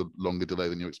why there was a longer delay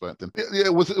than you expected. Yeah,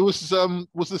 was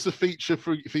this a feature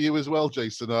for you as well,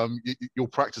 Jason? You're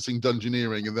practicing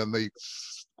dungeoneering, and then they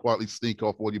quietly sneak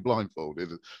off while you're blindfolded.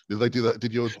 Did they do that?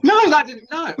 Did you? No, that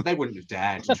didn't. No, they wouldn't have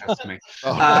dared. Trust me.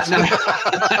 No.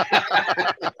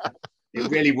 It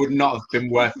really would not have been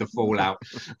worth the fallout.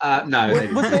 No.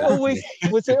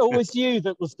 Was it always you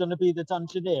that was going to be the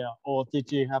Dungeoneer, or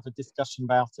did you have a discussion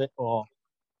about it? Or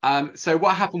so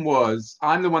what happened was,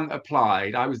 I'm the one that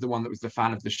applied. I was the one that was the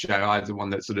fan of the show. I was the one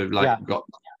that sort of got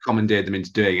commandeered them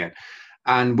into doing it,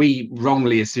 and we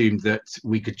wrongly assumed that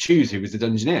we could choose who was the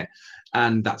Dungeoneer.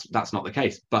 And that's not the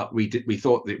case, but we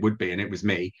thought it would be, and it was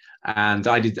me. And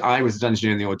I was the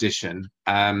Dungeoneer in the audition.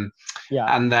 And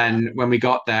then when we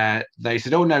got there, they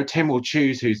said, "Oh no, Tim will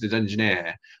choose who's the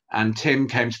Dungeoneer." And Tim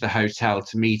came to the hotel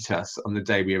to meet us on the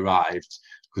day we arrived,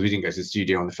 because we didn't go to the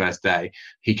studio on the first day.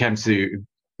 He came to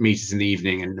meet us in the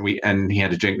evening, and he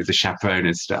had a drink with the chaperone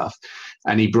and stuff.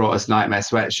 And he brought us nightmare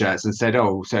sweatshirts and said,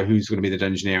 "Oh, so who's going to be the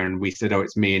Dungeoneer?" And we said, "Oh,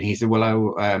 it's me." And he said,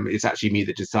 "Well, it's actually me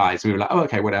that decides." We were like, "Oh,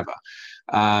 okay, whatever."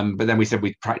 But then we said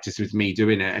we'd practice with me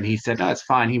doing it, and he said, "No, it's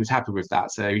fine." He was happy with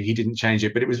that, so he didn't change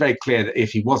it. But it was very clear that if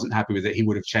he wasn't happy with it, he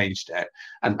would have changed it.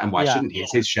 And why shouldn't he?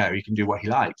 It's his show; he can do what he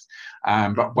likes.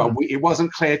 But it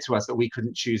wasn't clear to us that we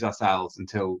couldn't choose ourselves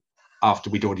until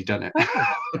after we'd already done it.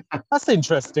 That's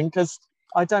interesting, because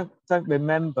I don't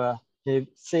remember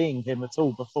seeing him at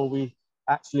all before we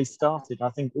actually started. I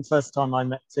think the first time I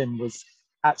met Tim was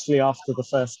actually after the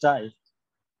first day.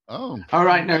 Oh, all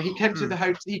right. No, he came to the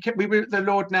hotel. We were at the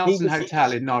Lord Nelson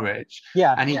Hotel in Norwich.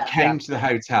 Yeah, and he came to the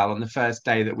hotel on the first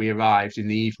day that we arrived in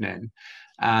the evening,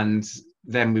 and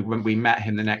then we met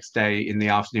him the next day in the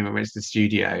afternoon. We went to the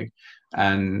studio,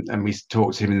 and we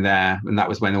talked to him in there, and that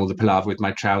was when all the palaver with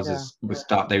my trousers was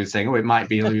start. They were saying, "Oh, it might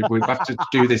be we have to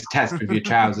do this test with your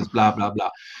trousers," blah blah blah.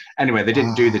 Anyway, they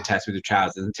didn't do the test with the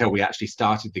trousers until we actually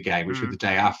started the game, which was the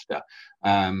day after.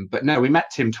 But no, we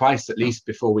met Tim twice at least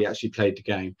before we actually played the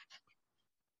game.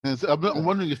 I'm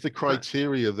wondering if the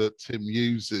criteria that Tim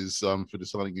uses for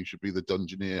deciding who should be the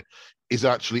Dungeoneer is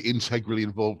actually integrally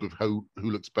involved with who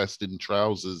looks best in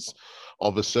trousers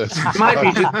of a certain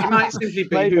size. It might simply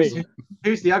be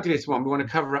who's the ugliest one. We want to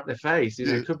cover up their face.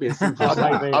 It could be as simple as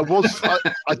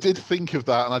that. I did think of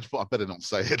that, and I just thought I better not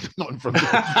say it. Not in front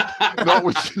of not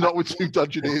with two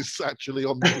Dungeoneers actually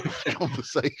on the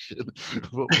conversation.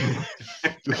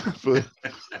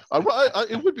 But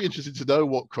it would be interesting to know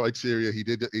what criteria he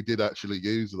did actually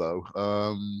use, though.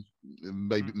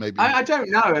 Maybe I don't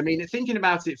know. I mean, thinking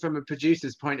about it from a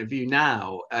producer's point of view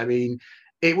now, I mean,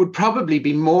 it would probably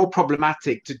be more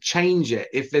problematic to change it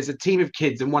if there's a team of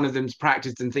kids and one of them's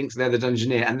practiced and thinks they're the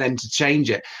Dungeoneer, and then to change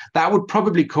it, that would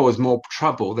probably cause more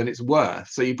trouble than it's worth.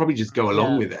 So you probably just go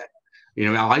along with it. You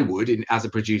know, I would, as a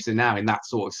producer now, in that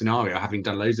sort of scenario, having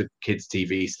done loads of kids'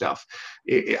 TV stuff,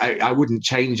 I wouldn't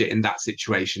change it in that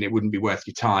situation. It wouldn't be worth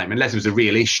your time, unless it was a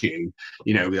real issue.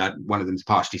 You know, one of them's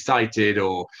partially sighted,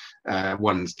 or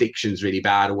one's diction's really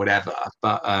bad, or whatever.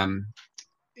 But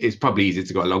it's probably easier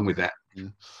to go along with it. Yeah.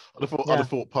 I'd have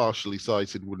thought partially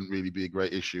sighted wouldn't really be a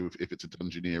great issue if it's a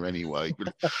Dungeoneer anyway.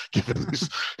 Given this,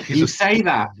 you say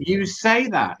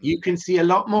that. You can see a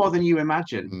lot more than you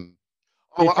imagine.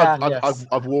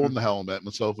 I've worn the helmet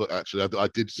myself. Actually, I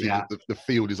did see that the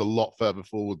field is a lot further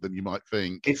forward than you might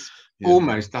think. It's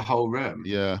almost the whole room.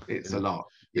 Yeah, it's a lot.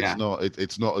 It's not.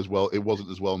 It's not as well. It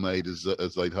wasn't as well made as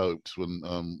they'd hoped when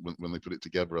they put it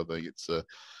together. I think it's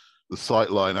the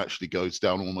sight line actually goes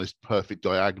down almost perfect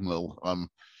diagonal.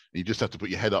 You just have to put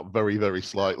your head up very, very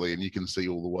slightly, and you can see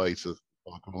all the way to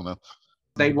the corner.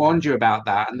 They warned you about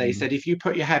that, and they said if you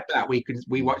put your head back, we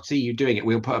see you doing it.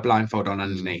 We'll put a blindfold on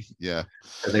underneath. Yeah.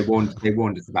 So they warned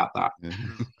us about that.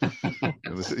 Yeah.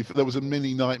 There was a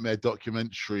mini Nightmare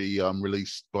documentary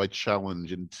released by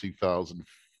Challenge in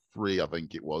 2003, I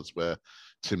think it was, where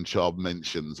Tim Child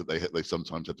mentions that they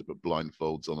sometimes had to put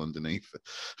blindfolds on underneath.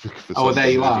 Oh, there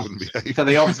you are. So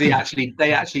they obviously actually did it. They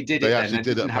then. actually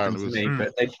did it. Didn't happen to me,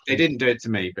 but they didn't do it to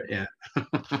me. But yeah,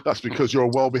 that's because you're a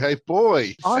well-behaved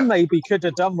boy. I maybe could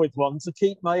have done with one to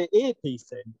keep my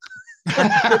earpiece in.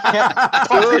 Good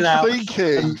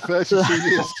thinking. 32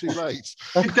 years too late.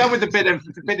 You've done with a bit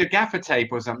of gaffer tape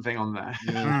or something on there.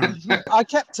 Yeah. I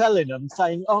kept telling them,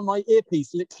 saying, "Oh, my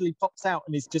earpiece literally pops out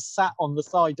and is just sat on the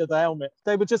side of the helmet."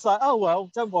 They were just like, "Oh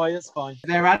well, don't worry, it's fine."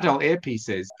 They're adult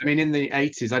earpieces. I mean, in the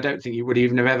 80s, I don't think you would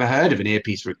even have ever heard of an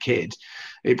earpiece for a kid.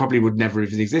 It probably would never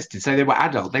have existed. So they were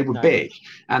adult. They were big,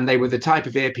 and they were the type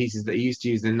of earpieces that you used to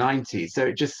use in the 90s. So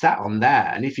it just sat on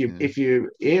there, and if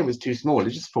your ear was too small, it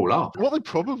just fall off. What they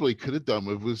probably could have done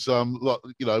with was, the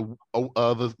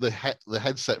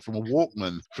headset from a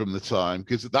Walkman from the time,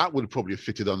 because that would have probably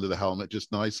fitted under the helmet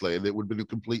just nicely, and it would have been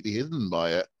completely hidden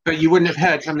by it. But you wouldn't have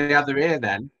heard from the other ear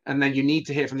then, and then you need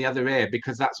to hear from the other ear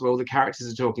because that's where all the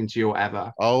characters are talking to you or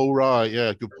whatever. Oh right,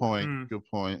 yeah, good point. Good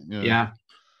point. Yeah.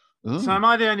 So am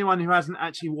I the only one who hasn't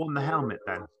actually worn the helmet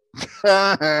then?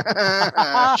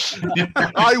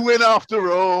 I win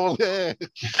after all. Yeah.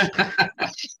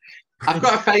 I've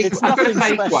got a fake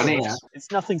one here.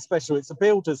 It's nothing special. It's a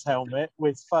builder's helmet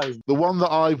with foam. The one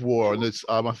that I've worn is,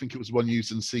 I think it was one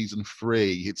used in season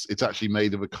 3. It's actually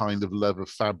made of a kind of leather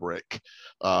fabric,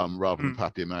 rather than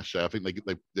papier-mâché. I think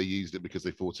they used it because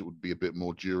they thought it would be a bit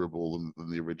more durable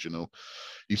than the original.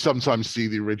 You sometimes see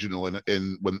the original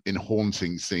in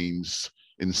haunting scenes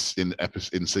in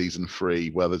season 3,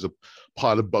 where there's a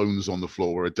pile of bones on the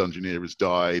floor where a Dungeoneer has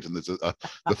died, and there's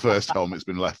the first helmet's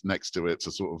been left next to it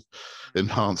to sort of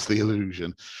enhance the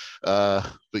illusion. But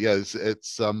yeah,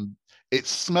 it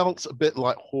smelt a bit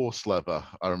like horse leather.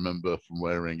 I remember from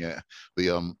wearing it,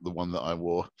 the one that I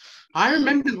wore. I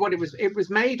remember what it was. It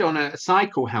was made on a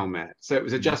cycle helmet, so it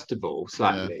was adjustable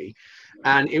slightly,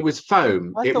 and it was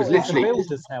foam. I thought it was a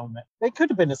builder's helmet. It could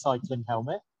have been a cycling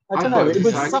helmet. I don't know. It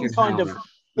was some kind of.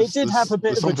 It did have a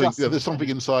bit of adjustment. Yeah, there's something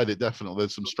inside it, definitely.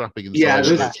 There's some strapping inside. Yeah,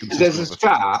 there's a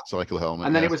strap. Cycle helmet.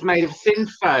 And then it was made of thin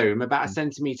foam, about 1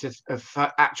 centimetre of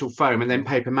actual foam, and then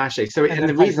paper mache. So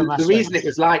the reason it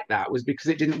was like that was because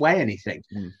it didn't weigh anything.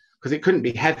 Because it couldn't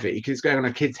be heavy, because it's going on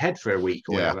a kid's head for a week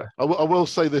or whatever. I will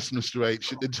say this, Mr.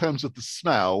 H, in terms of the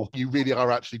smell, you really are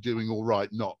actually doing all right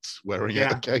not wearing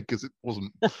it, okay? Because it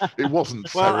wasn't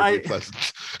terribly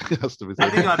pleasant.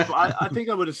 I think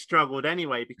I would have struggled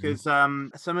anyway, because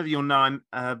some of you'll know,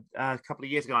 a couple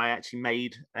of years ago, I actually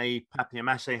made a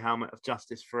papier-mâché helmet of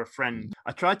Justice for a friend.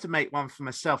 I tried to make one for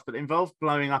myself, but it involved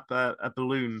blowing up a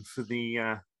balloon for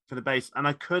the base, and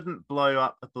I couldn't blow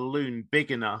up a balloon big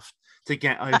enough to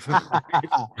get over.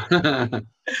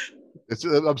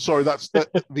 I'm sorry, that's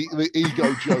the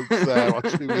ego jokes there are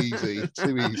too easy.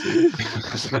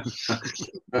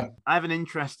 I have an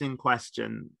interesting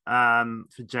question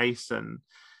for Jason.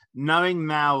 Knowing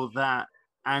now that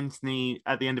Anthony,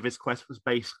 at the end of his quest, was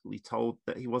basically told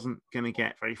that he wasn't going to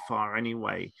get very far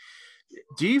anyway,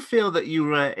 do you feel that you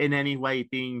were in any way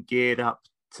being geared up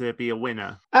to be a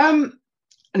winner?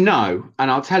 No, and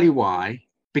I'll tell you why.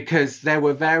 Because there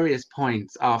were various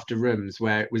points after rooms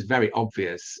where it was very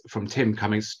obvious from Tim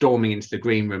storming into the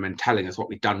green room and telling us what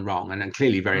we'd done wrong, and then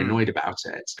clearly very annoyed about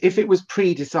it. If it was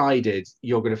pre-decided,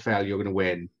 you're going to fail, you're going to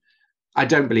win, I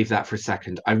don't believe that for a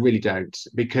second. I really don't.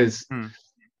 Because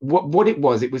what it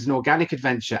was an organic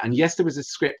adventure. And yes, there was a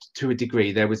script to a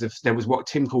degree. There was what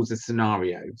Tim calls a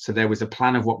scenario. So there was a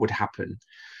plan of what would happen.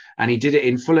 And he did it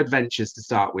in full adventures to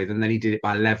start with, and then he did it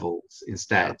by levels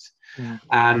instead.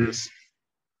 And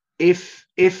if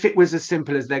it was as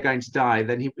simple as they're going to die,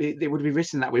 then it would be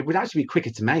written that way. It would actually be quicker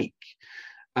to make.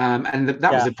 And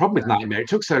that was the problem with Nightmare. It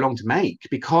took so long to make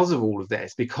because of all of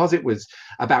this, because it was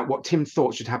about what Tim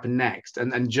thought should happen next,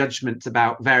 and judgments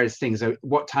about various things. So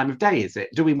what time of day is it?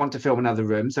 Do we want to film another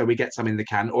room so we get some in the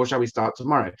can, or shall we start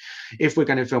tomorrow? If we're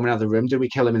going to film another room, do we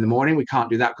kill them in the morning? We can't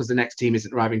do that because the next team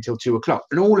isn't arriving till 2:00.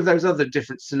 And all of those other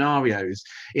different scenarios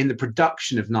in the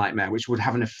production of Nightmare, which would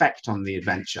have an effect on the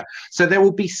adventure. So there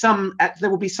will be some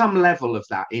level of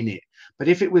that in it. But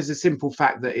if it was a simple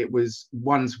fact that it was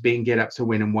one's being geared up to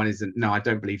win and one isn't, no, I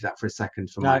don't believe that for a second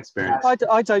from my experience.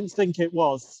 I don't think it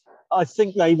was. I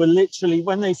think they were literally,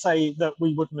 when they say that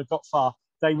we wouldn't have got far,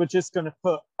 they were just going to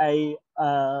put a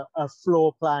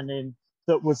floor plan in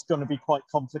that was going to be quite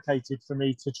complicated for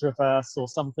me to traverse or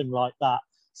something like that.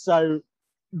 So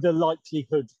the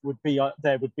likelihood would be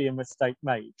there would be a mistake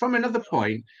made. From another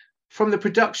point, from the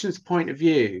production's point of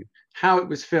view, how it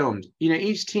was filmed,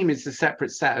 each team is a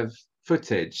separate set of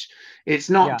footage. It's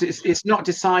not it's not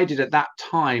decided at that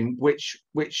time which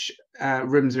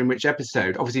rooms are in which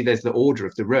episode. Obviously there's the order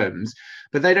of the rooms,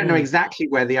 but they don't know exactly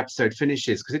where the episode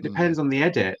finishes because it depends on the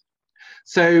edit.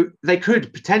 So they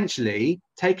could potentially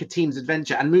take a team's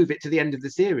adventure and move it to the end of the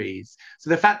series.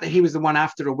 So the fact that he was the one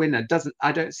after a winner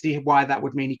I don't see why that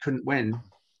would mean he couldn't win.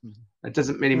 It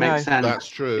doesn't really make sense. That's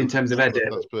true. In terms of edit.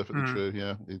 That's perfectly true.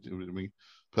 Yeah, it would be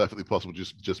perfectly possible.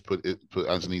 Just put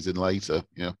Anthony's in later.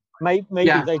 Yeah. Maybe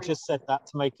they just said that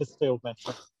to make us feel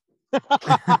better.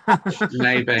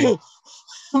 Maybe.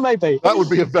 Maybe. That would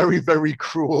be a very, very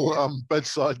cruel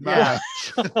bedside manner.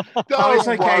 It's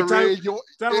okay. Worry.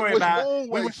 Don't worry about it.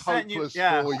 We were hopeless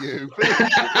for you.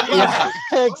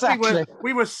 Exactly.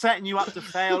 We were setting you up to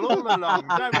fail all along.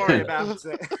 Don't worry about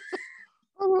it.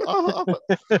 I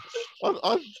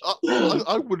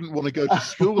wouldn't want to go to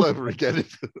school ever again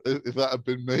if that had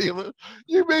been me.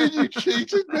 You mean you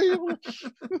cheated me?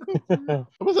 I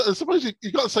suppose you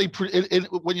got to say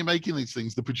when you're making these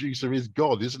things, the producer is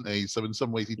God, isn't he? So in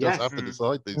some ways, he does have to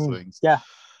decide these things. Yeah.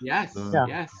 Yes.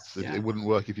 It wouldn't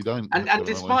work if you don't. And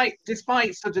despite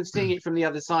sort of seeing it from the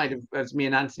other side, as me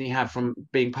and Anthony have from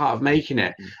being part of making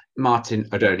it, Martin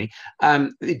O'Doney,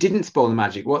 it didn't spoil the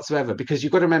magic whatsoever, because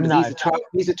you've got to remember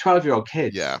these are 12-year-old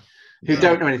kids who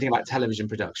don't know anything about television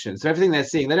production. So everything they're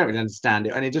seeing, they don't really understand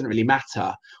it, and it doesn't really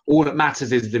matter. All that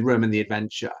matters is the room and the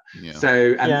adventure. Yeah.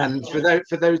 So and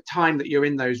for those time that you're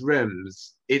in those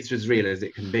rooms, it's as real as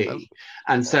it can be.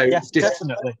 And so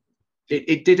definitely.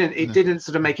 It didn't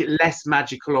sort of make it less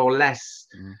magical or less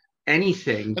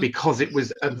anything, because it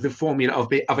was the formula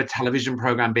of a television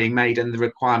program being made and the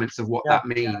requirements of what that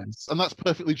means. And that's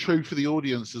perfectly true for the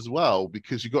audience as well,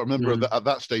 because you've got to remember that at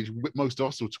that stage, most of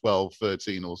us were 12,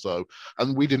 13 or so,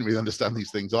 and we didn't really understand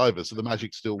these things either. So the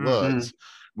magic still works.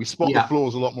 We spot the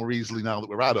flaws a lot more easily now that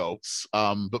we're adults,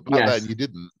 but back then you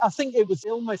didn't. I think it was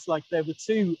almost like there were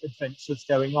two adventures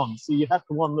going on. So you had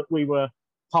the one that we were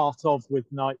part of with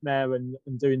Nightmare and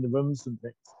doing the rooms and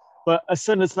things. But as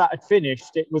soon as that had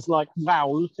finished, it was like, wow,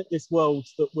 look at this world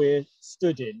that we're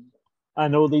stood in,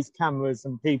 and all these cameras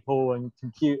and people and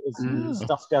computers and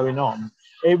stuff going on.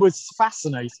 It was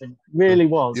fascinating, really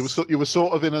was. You were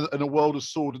sort of in a world of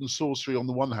sword and sorcery on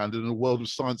the one hand, and in a world of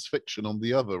science fiction on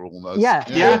the other, almost.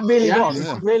 It really was.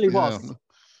 It really was.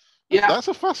 Yeah, that's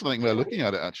a fascinating way of looking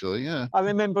at it, actually. Yeah, I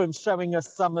remember him showing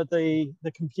us some of the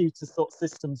computer sort of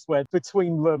systems where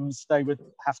between rooms they would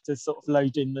have to sort of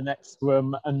load in the next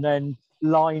room and then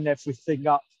line everything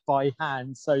up by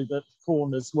hand so that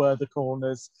corners were the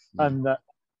corners and that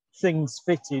things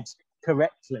fitted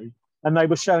correctly. And they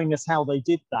were showing us how they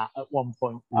did that at one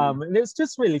point. And it was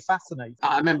just really fascinating.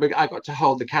 I remember I got to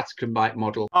hold the catacomb bite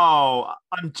model. Oh,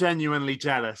 I'm genuinely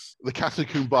jealous. The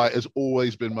catacomb bite has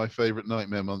always been my favourite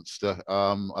nightmare monster.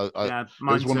 It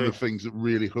was one of the things that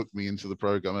really hooked me into the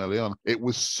programme early on. It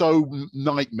was so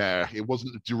nightmare. It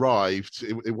wasn't derived.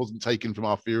 It wasn't taken from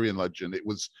Arthurian legend. It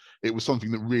was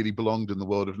something that really belonged in the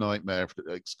world of nightmare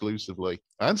exclusively.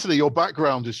 Anthony, your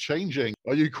background is changing.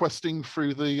 Are you questing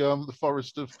through the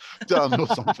forest of done or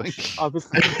something? I was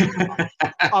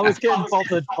getting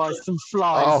bothered by some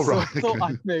flies, so I thought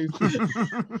I'd move.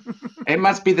 It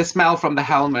must be the smell from the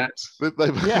helmet. I'm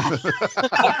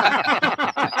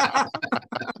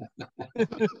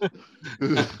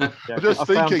just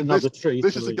thinking,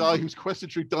 this is a guy who's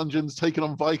quested through dungeons, taken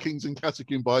on Vikings and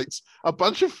catacomb bites. A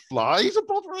bunch of flies are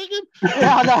bothering him.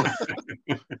 Yeah, I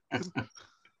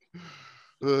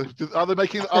know. Are they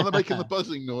making the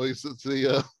buzzing noise that's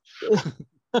the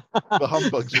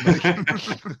humbugs are making?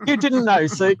 You didn't know,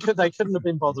 so they couldn't have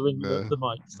been bothering the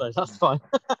mic, so that's fine.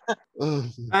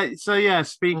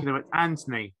 Speaking of it,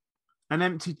 Anthony, an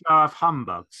empty jar of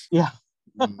humbugs. Yeah.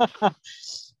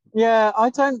 Yeah, I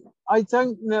don't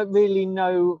really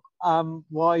know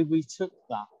why we took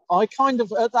that. I kind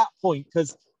of, at that point,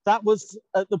 because that was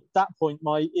that point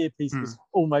my earpiece was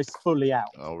almost fully out.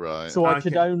 Oh, right. So I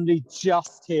could only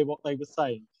just hear what they were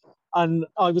saying. And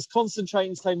I was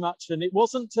concentrating so much, and it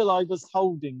wasn't till I was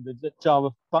holding the jar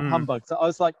of humbugs that I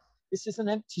was like, this is an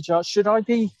empty jar. Should I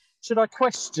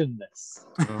question this?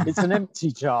 It's an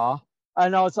empty jar.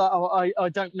 And I was like, I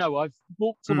don't know. I've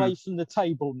walked away from the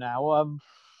table now.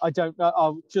 I don't know.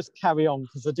 I'll just carry on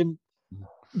because I didn't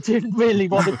really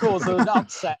want to cause an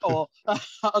upset. Or I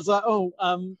was like,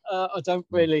 I don't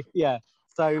really. Yeah.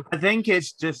 So I think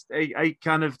it's just it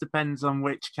kind of depends on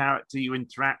which character you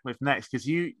interact with next, because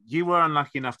you were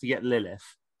unlucky enough to get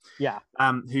Lilith. Yeah.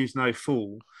 Who's no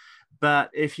fool.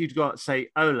 But if you'd got, say,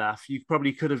 Olaf, you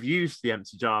probably could have used the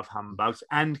empty jar of humbugs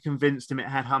and convinced him it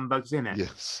had humbugs in it.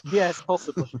 Yes,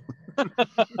 possibly.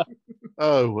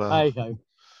 Oh, well. There you go.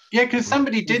 Yeah, because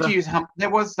somebody did use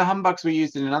there was the humbugs were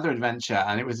used in another adventure,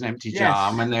 and it was an empty jar.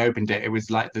 And when they opened it, it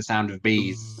was like the sound of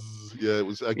bees. Yeah, it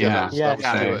was again. Yeah. That was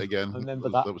Yeah. Stuart again. I remember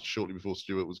that. That was shortly before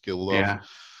Stuart was killed Yeah. off.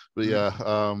 But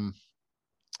yeah,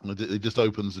 it just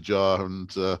opens the jar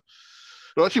and.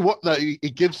 But actually, no, he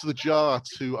gives the jar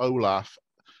to Olaf,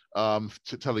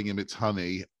 telling him it's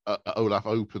honey. Olaf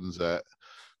opens it,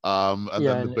 and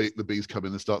then the bees come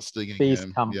in and start stinging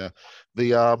him. Come. Yeah,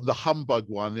 the humbug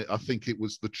one. I think it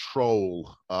was the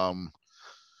troll.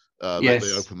 Yes.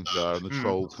 They open the jar and the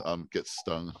troll gets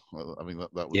stung. I mean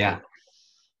that was Yeah.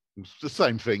 It's the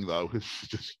same thing though. It's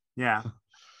just yeah.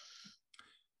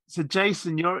 So,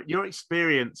 Jason, your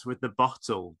experience with the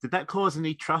bottle, did that cause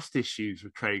any trust issues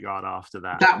with Traegard after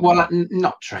that?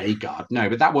 Not Traegard, no,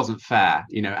 but that wasn't fair.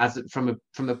 You know, from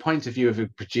the point of view of a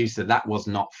producer, that was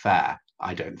not fair,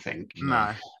 I don't think.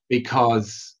 No.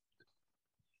 Because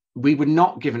we were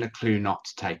not given a clue not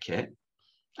to take it,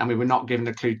 and we were not given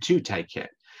a clue to take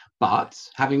it. But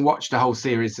having watched a whole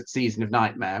season of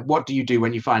Nightmare, what do you do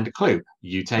when you find a clue?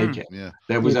 You take it. Yeah.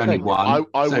 There was only one,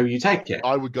 so you take it.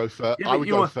 I would go further. Yeah, I would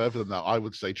go further than that. I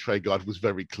would say Traegard was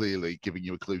very clearly giving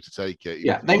you a clue to take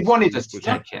it. They wanted us to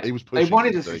take it. He was pushing. They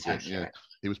wanted us to take it. Yeah,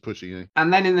 he was pushing you.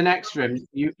 And then in the next room,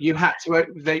 you had to.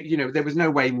 There was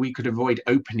no way we could avoid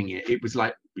opening it. It was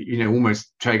like,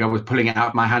 almost Traegard was pulling it out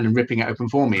of my hand and ripping it open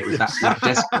for me. It was that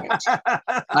desperate.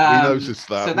 We noticed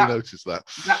that. So we noticed that.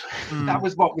 That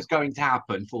was what was going to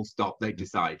happen. Full stop. They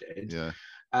decided. Yeah.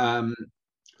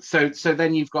 So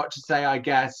then you've got to say, I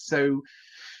guess. So,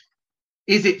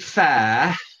 is it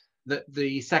fair that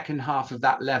the second half of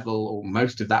that level, or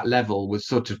most of that level, was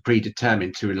sort of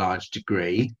predetermined to a large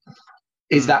degree?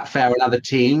 Is that fair on other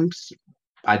teams?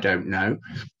 I don't know.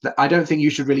 I don't think you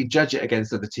should really judge it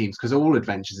against other teams, because all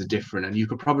adventures are different, and you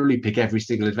could probably pick every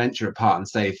single adventure apart and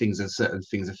say certain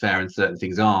things are fair and certain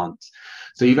things aren't.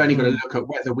 So you've only got to look at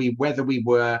whether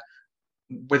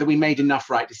we made enough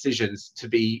right decisions to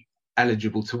be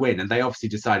eligible to win, and they obviously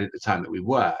decided at the time that we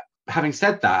were. Having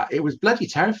said that, it was bloody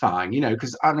terrifying,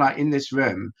 because I'm like in this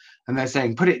room and they're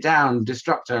saying, put it down,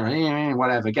 destructor,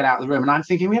 whatever, get out of the room, and I'm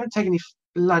thinking, we haven't taken any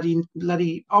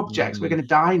bloody objects, we're going to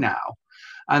die now.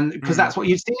 And because that's what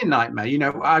you've seen in Nightmare.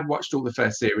 I'd watched all the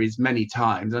first series many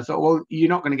times, and I thought, well, you're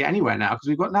not going to get anywhere now because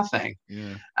we've got nothing.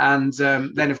 Yeah. And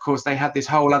then, of course, they had this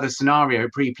whole other scenario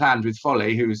pre-planned with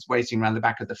Folly, who was waiting around the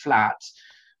back of the flat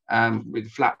with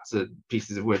flats of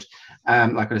pieces of wood,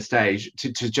 like on a stage,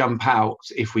 to jump out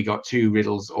if we got 2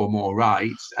 riddles or more right,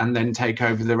 and then take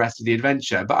over the rest of the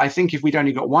adventure. But I think if we'd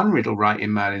only got 1 riddle right in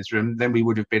Merlin's room, then we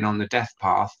would have been on the death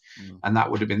path, and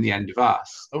that would have been the end of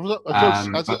us. On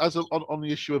the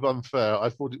issue of unfair, I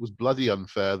thought it was bloody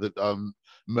unfair that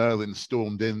Merlin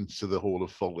stormed into the Hall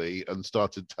of Folly and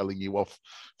started telling you off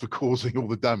for causing all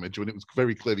the damage when it was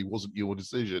very clearly wasn't your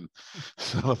decision.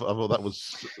 So I thought that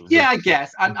was... Yeah, I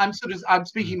guess. I'm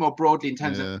speaking more broadly in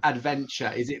terms of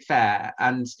adventure. Is it fair?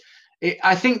 And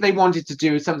I think they wanted to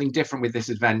do something different with this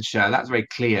adventure. That's very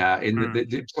clear.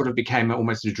 It sort of became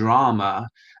almost a drama,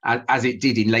 as it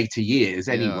did in later years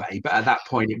anyway. Yeah. But at that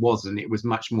point, it wasn't. It was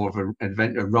much more of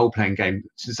a role-playing game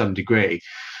to some degree.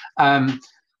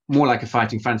 More like a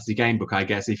fighting fantasy game book, I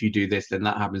guess. If you do this, then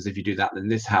that happens. If you do that, then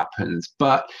this happens.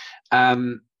 But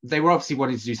they were obviously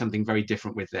wanting to do something very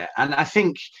different with it. And I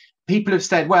think people have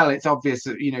said, well, it's obvious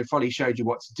that, Folly showed you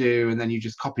what to do and then you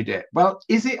just copied it. Well,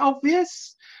 is it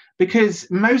obvious? Because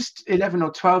most 11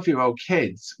 or 12-year-old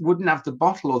kids wouldn't have the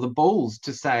bottle or the balls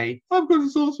to say, I've got a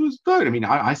sorcerer's stone. I mean,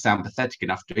 I sound pathetic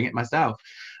enough doing it myself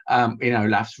in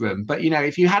Olaf's room. But,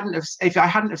 if I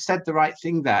hadn't have said the right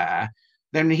thing there,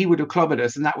 then he would have clobbered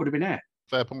us and that would have been it.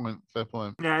 Fair point.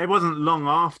 Yeah, it wasn't long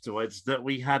afterwards that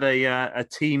we had a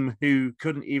team who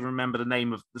couldn't even remember the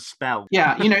name of the spell.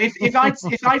 Yeah,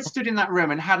 if I'd stood in that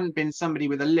room and hadn't been somebody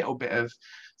with a little bit of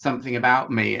something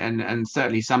about me, and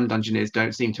certainly some Dungeoneers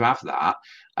don't seem to have that,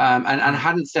 and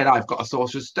hadn't said, I've got a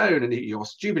sorcerer's stone and you're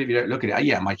stupid if you don't look at it.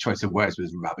 Yeah, my choice of words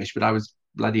was rubbish, but I was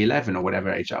bloody 11 or whatever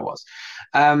age I was.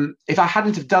 If I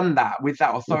hadn't have done that with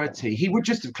that authority, he would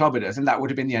just have clobbered us and that would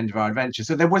have been the end of our adventure.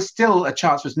 So there was still a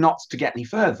chance for us not to get any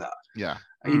further. Yeah.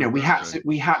 We had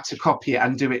to copy it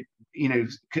and do it,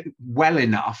 well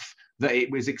enough that it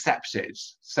was accepted.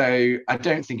 So I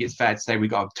don't think it's fair to say we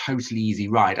got a totally easy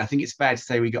ride. I think it's fair to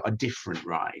say we got a different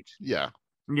ride. Yeah.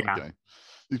 Yeah. Okay.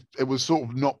 it was sort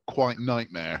of not quite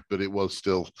nightmare, but it was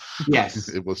still Yes.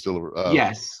 it was still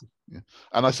Yes. Yeah.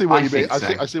 And I see what you mean.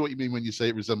 So. I see what you mean when you say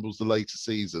it resembles the later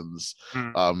seasons.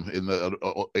 In that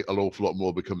an awful lot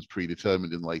more becomes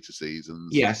predetermined in later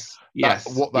seasons. Yes.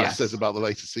 What that says about the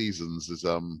later seasons is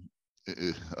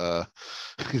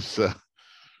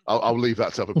I'll leave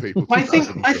that to other people. I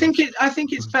think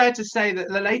it's fair to say that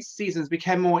the later seasons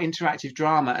became more interactive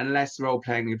drama and less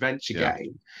role-playing adventure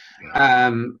game,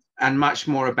 and much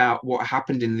more about what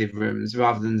happened in the rooms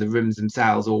rather than the rooms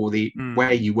themselves, or the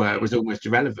where you were was almost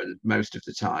irrelevant most of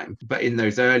the time. But in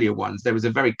those earlier ones, there was a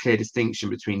very clear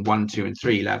distinction between 1, 2, and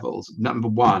 3 levels. Number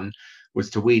 1 was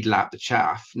to wheedle out the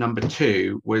chaff. Number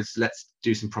 2 was let's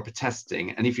do some proper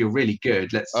testing, and if you're really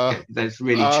good, let's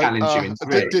really challenge you in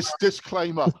 3.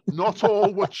 Disclaimer: not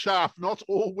all were chaff. Not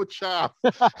all were chaff.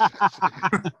 No,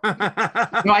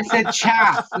 I said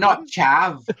chaff, not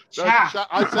chav. Chaff.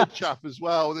 I said chaff as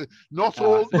well. Not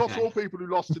all people who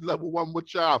lost in level 1 were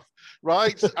chaff,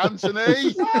 right,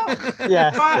 Anthony?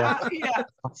 Yeah.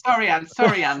 Sorry,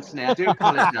 Anthony. I do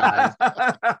apologise.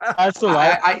 That's all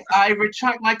right. I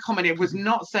retract my comment. It was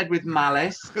not said with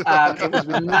malice.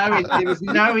 It was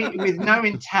with no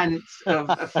intent of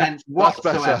offence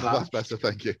whatsoever. That's better.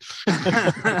 Thank you.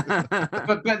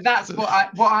 but that's what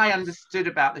I understood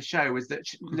about the show was that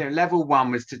level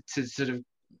 1 was to sort of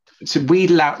to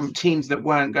wheedle out teams that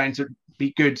weren't going to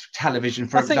be good television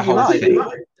for the whole thing.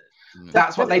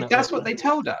 That's what they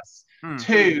told us.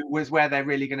 2 was where they're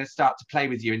really going to start to play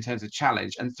with you in terms of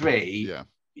challenge, and 3.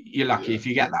 You're lucky if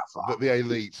you get that far. But the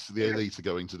elites are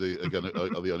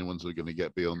are the only ones who are going to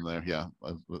get beyond there. Yeah.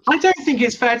 I don't think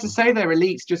it's fair to say they're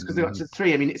elites just because they're up to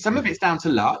 3. I mean, some of it's down to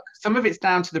luck. Some of it's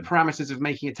down to the parameters of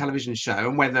making a television show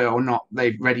and whether or not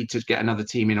they're ready to get another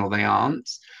team in or they aren't.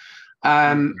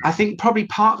 I think probably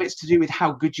part of it's to do with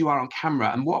how good you are on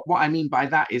camera. And what I mean by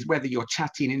that is whether you're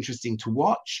chatty and interesting to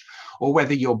watch, or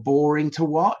whether you're boring to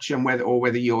watch, and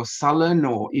whether you're sullen,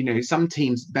 or some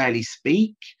teams barely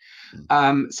speak.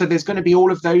 So there's going to be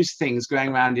all of those things going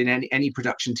around in any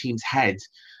production team's head,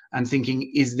 and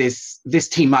thinking, is this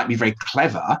team might be very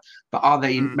clever, but are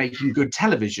they making good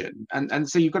television? And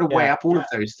so you've got to weigh up all of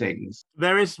those things.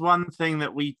 There is one thing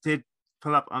that we did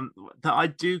pull up on that I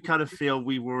do kind of feel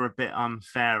we were a bit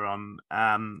unfair on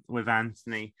with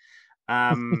Anthony.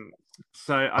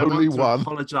 So I want to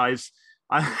apologise.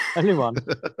 Only one.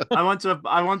 I want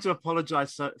to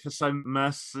apologise for so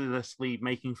mercilessly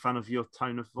making fun of your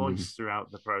tone of voice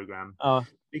throughout the program.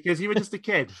 Because you were just a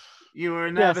kid. You were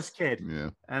a nervous kid. Yeah.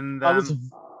 And I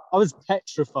was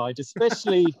petrified,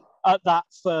 especially at that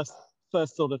first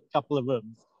sort of couple of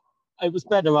rooms. It was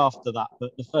better after that, but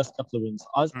the first couple of rooms,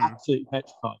 I was absolutely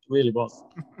petrified. Really was.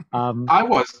 I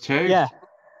was too. Yeah.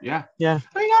 I mean,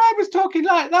 I was talking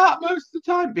like that most of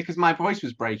the time because my voice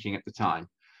was breaking at the time.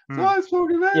 So I was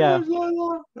talking very much like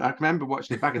that. I remember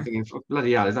watching it back and thinking,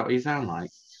 bloody hell, is that what you sound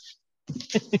like?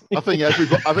 I think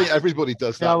everybody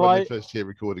does that when they first hear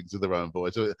recordings of their own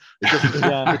voice. It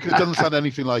doesn't sound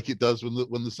anything like it does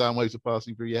when the sound waves are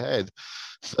passing through your head.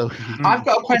 So I've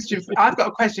got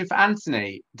a question for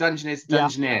Anthony,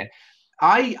 Dungeoneer.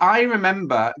 I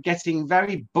remember getting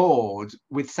very bored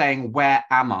with saying, where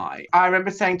am I? I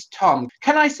remember saying to Tom,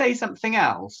 can I say something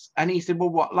else? And he said, well,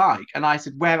 what like? And I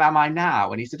said, where am I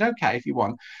now? And he said, okay, if you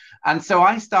want. And so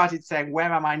I started saying,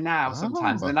 where am I now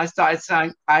sometimes? And then I started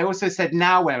saying, I also said,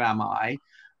 now where am I?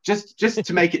 Just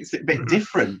to make it a bit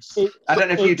different. I don't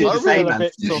know if you did the same.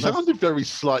 You sounded very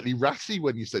slightly ratty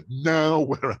when you said, now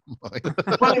where am I?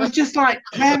 Well, it was just like,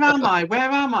 where am I? Where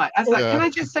am I? I was like, can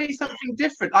I just say something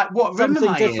different? Like, what room am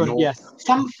I in? Or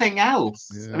something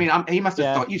else. Yeah. I mean, he must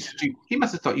have thought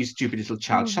you stupid little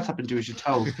child. Shut up and do as you're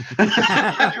told.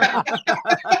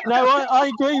 No,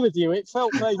 I agree with you. It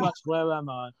felt very much, where am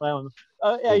I?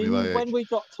 When we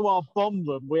got to our bomb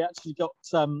room, we actually got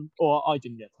or I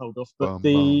didn't get told off, but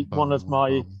one of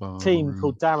my team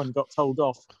called Darren got told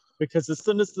off, because as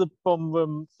soon as the bomb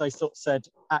room, they sort of said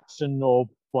action or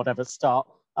whatever, start,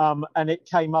 and it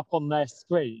came up on their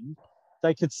screen,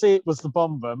 they could see it was the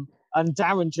bomb room, and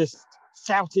Darren just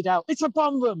shouted out, "It's a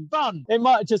bomb room, run!" It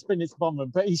might have just been its bomb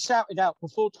room, but he shouted out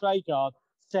before Traegard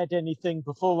said anything,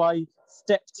 before I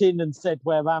stepped in and said,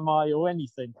 where am I, or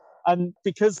anything. And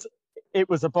because it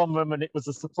was a bomb room and it was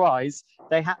a surprise,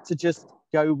 they had to just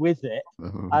go with it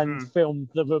and film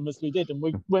the room as we did. And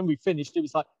when we finished, it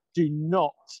was like, do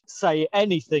not say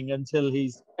anything until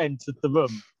he's entered the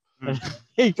room. And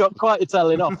he got quite a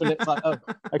telling off, and it's like, oh,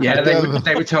 okay. Yeah,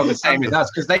 they were told the same with us,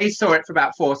 because they saw it for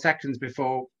about 4 seconds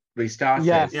before we started.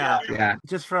 Yes. Yeah.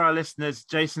 Just for our listeners,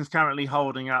 Jason's currently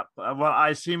holding up what I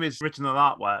assume is original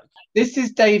artwork. This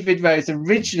is David Rowe's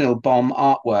original bomb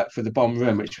artwork for the bomb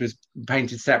room, which was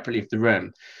painted separately for the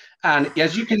room. And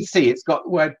as you can see, it's got the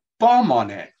word bomb on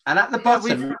it. And at the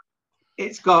bottom,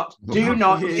 it's got do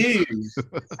not use.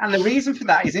 And the reason for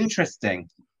that is interesting.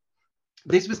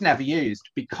 This was never used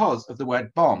because of the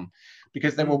word bomb,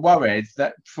 because they were worried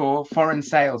that for foreign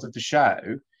sales of the show,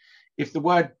 if the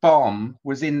word bomb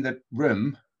was in the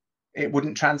room, it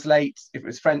wouldn't translate if it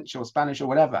was French or Spanish or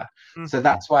whatever. So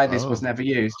that's why this was never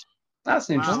used. That's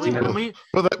an interesting little...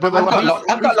 I've got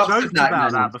lots of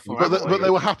about that before. But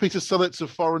they were happy to sell it to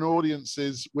foreign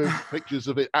audiences with pictures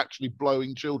of it actually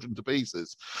blowing children to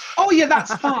pieces. Oh yeah,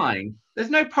 that's fine. There's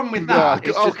no problem with that.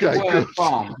 It's just the word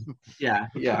bomb. Yeah.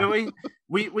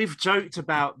 We've joked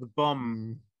about the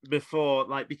bomb before,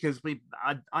 like, because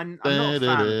I'm not a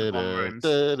fan of the bomb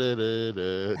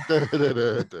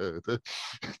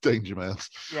rooms. Danger Mouse.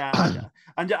 Yeah.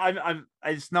 And I'm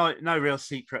it's no real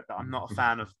secret that I'm not a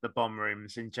fan of the bomb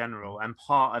rooms in general, and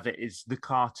part of it is the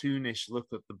cartoonish look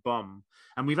of the bomb.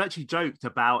 And we've actually joked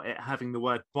about it having the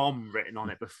word bomb written on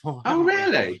it before. Oh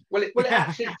really? Well, it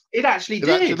actually did. It actually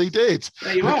did.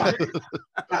 There you are.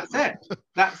 That's it.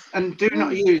 And do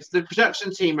not use. The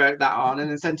production team wrote that on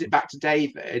and then sent it back to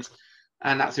David,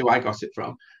 and that's who I got it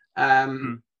from.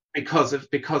 Because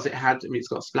it had, I mean, it's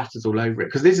got splatters all over it,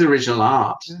 because this is original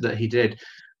art that he did.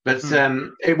 But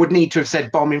it would need to have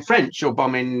said bomb in French or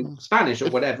bomb in Spanish or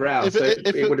whatever else.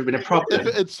 It would have been a problem. If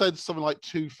it had said something like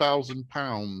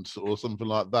 £2,000 or something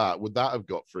like that, would that have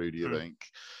got through, do you think?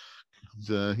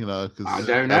 I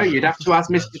don't know. You'd have to ask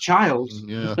Mr. Child.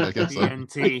 Yeah, I guess so.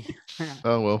 TNT.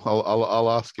 Oh well, I'll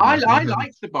ask him. I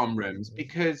liked the bomb rooms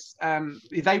because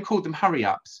they called them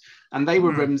hurry-ups, and they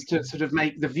were rooms to sort of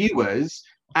make the viewers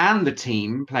and the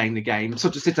team playing the game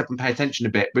sort of sit up and pay attention a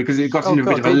bit, because it got into a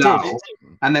bit of a lull,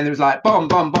 and then there was like bomb,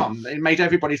 bomb, bomb. It made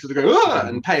everybody sort of go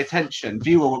and pay attention,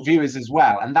 viewers as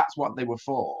well, and that's what they were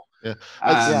for.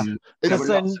 Because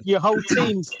then your whole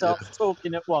team starts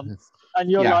talking at once, and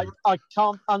you're like, I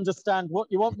can't understand what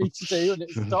you want me to do, and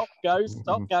it's stop, go.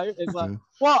 It's like,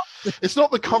 what? It's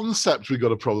not the concept we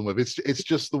got a problem with. It's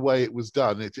just the way it was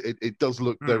done. It does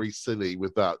look very silly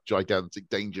with that gigantic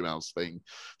Danger Mouse thing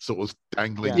sort of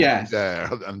dangling there,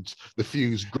 and the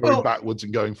fuse growing backwards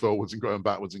and going forwards and growing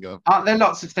backwards and going. Aren't there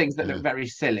lots of things that look very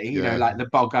silly? You know, like the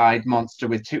bog-eyed monster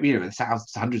with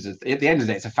thousands, hundreds of. At the end of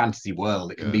the day, it's a fantasy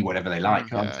world. It can be whatever they like,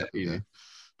 can't it? You know?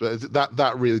 But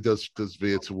that really does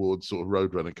veer towards sort of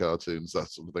Roadrunner cartoons, that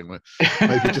sort of thing.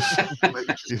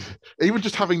 Maybe even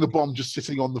just having the bomb just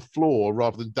sitting on the floor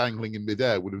rather than dangling in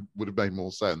midair would have made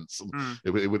more sense. It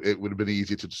would have been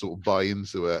easier to sort of buy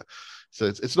into it. So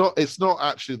it's not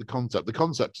actually the concept. The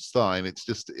concept is fine. It's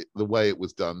just the way it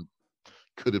was done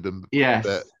could have been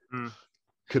better.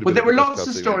 Well, there were lots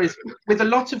of stories with a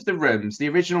lot of the rooms, the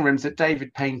original rooms that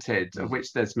David painted, of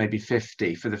which there's maybe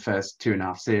 50 for the first 3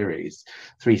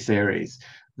 series.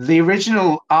 The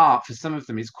original art for some of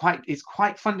them is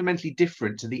quite fundamentally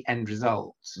different to the end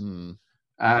result. You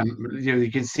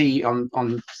can see on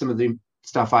some of the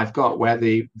stuff I've got where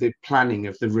the planning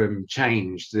of the room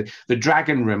changed. The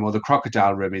dragon room or the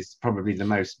crocodile room is probably the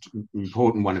most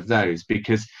important one of those,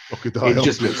 because it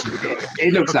just looks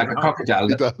like a crocodile.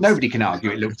 Nobody can argue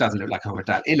it doesn't look like a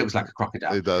crocodile. It looks like a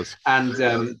crocodile. It does.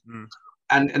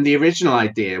 And the original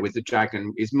idea with the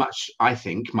dragon is much, I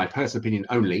think, my personal opinion,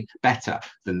 only better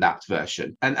than that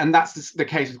version. And that's the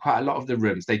case with quite a lot of the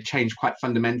rooms. They changed quite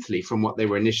fundamentally from what they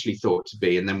were initially thought to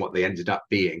be and then what they ended up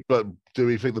being. But do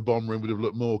we think the bomb room would have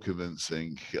looked more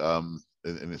convincing in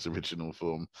its original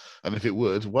form? And if it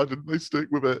would, why didn't they stick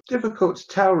with it? Difficult to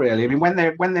tell, really. I mean, when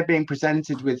they're being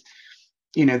presented with,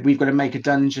 you know, we've got to make a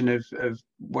dungeon of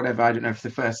whatever, I don't know, for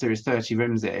the first series, 30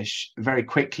 rooms-ish, very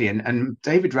quickly. And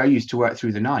David Rowe used to work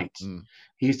through the night.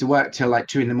 He used to work till like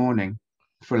 2 a.m.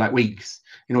 for like weeks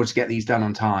in order to get these done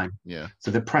on time.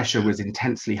 So the pressure was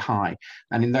intensely high.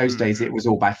 And in those days, it was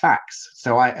all by fax.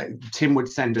 So Tim would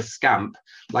send a scamp,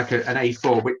 like an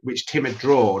A4, which Tim had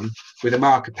drawn with a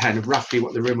marker pen of roughly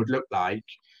what the room would look like,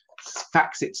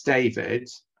 fax it to David.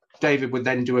 David would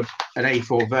then do an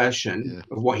A4 version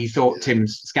of what he thought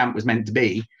Tim's scamp was meant to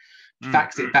be,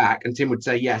 fax it back, and Tim would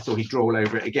say yes, or he'd draw all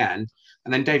over it again,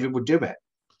 and then David would do it.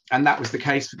 And that was the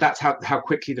case. That's how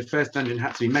quickly the first dungeon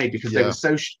had to be made, because they were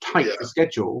so tight for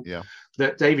schedule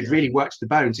that David really worked the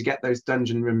bone to get those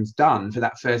dungeon rooms done for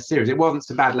that first series. It wasn't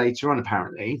so bad later on,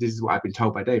 apparently. This is what I've been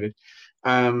told by David.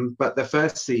 But the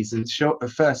first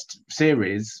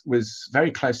series was very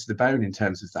close to the bone in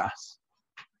terms of that.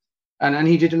 And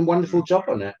he did a wonderful job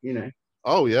on it, you know.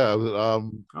 Oh yeah,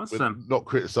 Awesome. we're not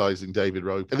criticising David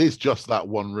Rowe. It is just that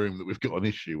one room that we've got an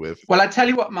issue with. Well, I tell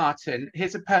you what, Martin,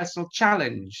 here's a personal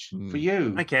challenge for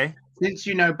you. Okay. Since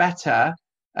you know better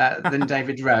than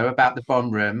David Rowe about the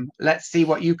bomb room, let's see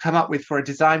what you come up with for a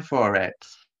design for it.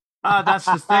 That's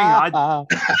the thing.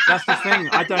 That's the thing.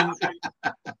 I don't.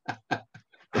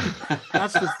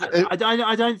 That's the.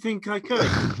 I don't think I could.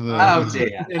 Oh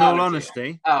dear. In all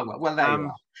honesty. Oh well, there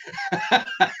you are.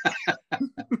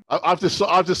 I've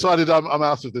decided I'm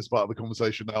out of this part of the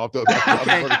conversation now.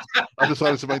 I've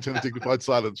decided to maintain a dignified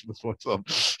silence from this point on.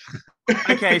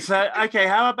 Okay,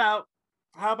 how about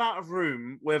a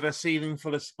room with a ceiling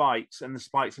full of spikes and the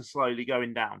spikes are slowly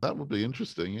going down? That would be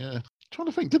interesting, yeah. Trying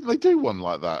to think, didn't they do one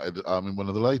like that in one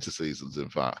of the later seasons, in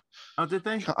fact? Oh, did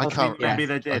they? I can't. Maybe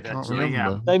they did, actually,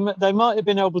 remember. yeah. They might have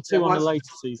been able to on a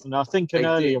later season. I think an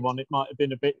earlier one, it might have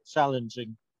been a bit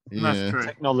challenging. Yeah. That's true.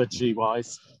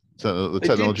 Technology-wise. The They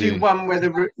technology. did do one where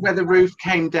the roof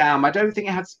came down. I don't think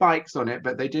it had spikes on it,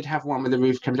 but they did have one where the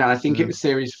roof came down. I think it was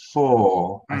series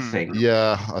 4. I think.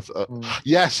 Yeah.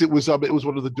 Yes, it was. It was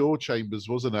one of the door chambers,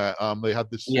 wasn't it? They had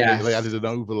this. Yes. They added an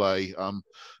overlay. And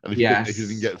if you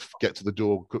didn't get to the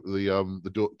door,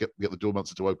 the door get the door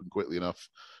monster to open quickly enough,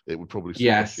 it would probably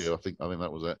smash you. I think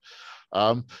that was it.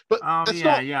 But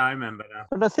I remember now.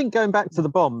 But I think going back to the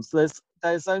bombs,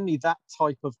 there's only that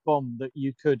type of bomb that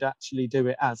you could actually do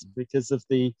it as because of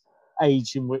the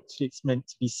age in which it's meant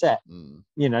to be set.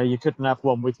 You know, you couldn't have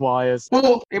one with wires.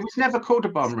 Well, it was never called a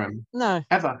bomb room. No.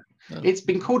 Ever. No. It's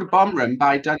been called a bomb room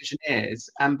by Dungeoneers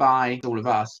and by all of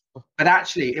us. But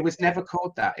actually, it was never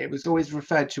called that. It was always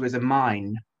referred to as a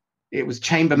mine. It was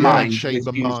chamber mines.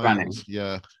 Chamber with fuse running. mines.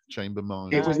 Yeah, chamber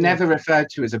mines. It was never referred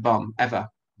to as a bomb, ever,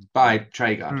 by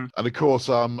Traeger. And of course,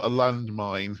 a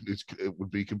landmine it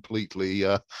would be completely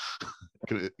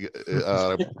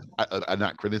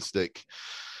anachronistic.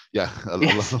 Yeah, a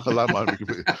landmine would be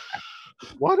completely.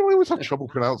 Why do I always have trouble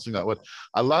pronouncing that word?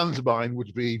 A landmine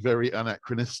would be very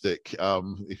anachronistic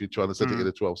if you're trying to set it in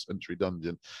a 12th century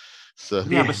dungeon. So,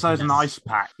 but so is an ice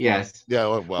pack. Yes. Yeah.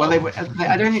 Well, I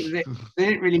don't think they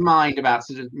didn't really mind about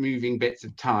sort of moving bits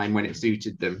of time when it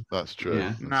suited them. That's true.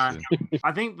 Yeah. That's true.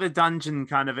 I think the dungeon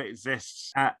kind of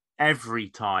exists at every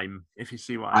time, if you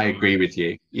see what I mean. I agree with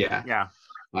you. Yeah. Yeah.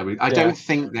 I don't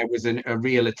think there was a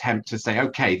real attempt to say,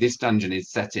 okay, this dungeon is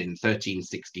set in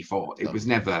 1364. It was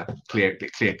never clear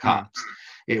cut.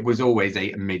 It was always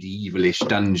a medievalish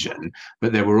dungeon,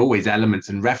 but there were always elements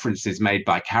and references made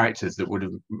by characters that would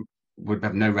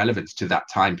have no relevance to that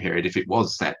time period if it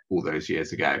was set all those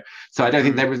years ago. So I don't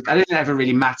think it ever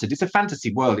really mattered. It's a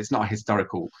fantasy world. It's not a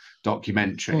historical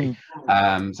documentary. So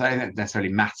I don't think it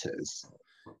necessarily matters.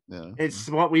 Yeah. It's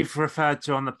what we've referred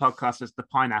to on the podcast as the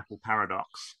pineapple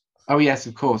paradox. Oh yes,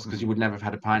 of course, because you would never have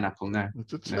had a pineapple. No,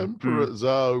 It's a temperate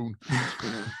zone.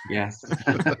 Yes.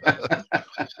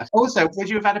 Also, would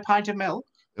you have had a pint of milk?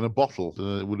 In a bottle,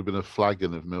 it would have been a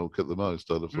flagon of milk at the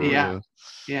most. I'd have thought.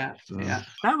 Yeah.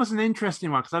 That was an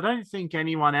interesting one because I don't think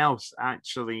anyone else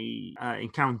actually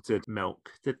encountered milk,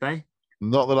 did they?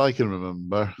 Not that I can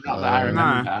remember. Not that I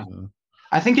remember. No.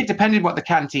 I think it depended what the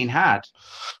canteen had.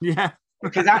 Yeah.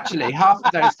 Because actually, half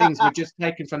of those things were just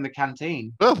taken from the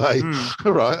canteen. Were they?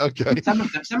 Right. Okay. Some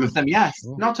of them, yes.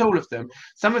 Not all of them.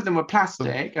 Some of them were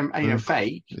plastic and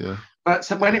fake. Yeah. But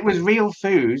when it was real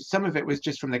food, some of it was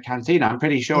just from the canteen. I'm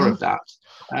pretty sure of that.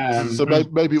 So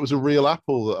maybe it was a real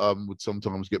apple that would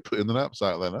sometimes get put in the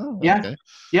knapsack then. Oh, yeah. Okay.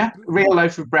 Yeah. Real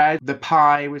loaf of bread. The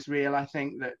pie was real. I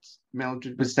think that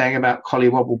Mildred was saying about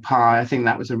collywobble pie. I think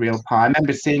that was a real pie. I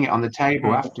remember seeing it on the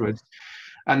table afterwards.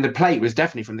 And the plate was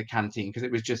definitely from the canteen because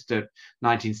it was just a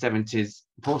 1970s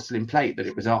porcelain plate that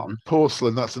it was on.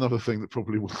 Porcelain, that's another thing that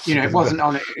probably was. It wasn't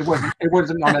on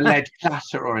on a lead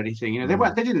platter or anything.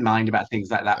 They didn't mind about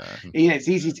things like that. It's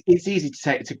easy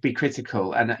to be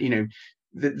critical, and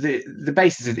the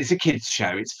basis of it's a kids show.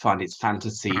 It's fun. It's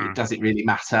fantasy. Does it really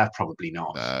matter? Probably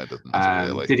not. No, it doesn't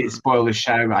really. Did it spoil the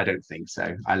show? I don't think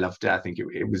so. I loved it. I think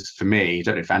it was, for me, I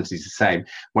don't know if fantasy's the same,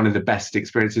 one of the best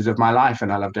experiences of my life, and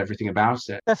I loved everything about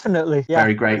it. Definitely. Yeah.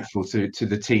 Very grateful to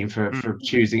the team for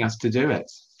choosing us to do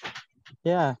it.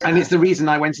 Yeah. And it's the reason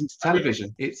I went into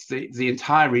television. It's the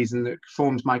entire reason that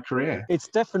formed my career. It's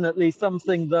definitely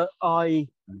something that I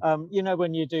You know,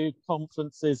 when you do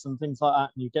conferences and things like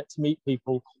that, and you get to meet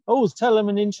people, always tell them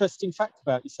an interesting fact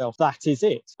about yourself. That is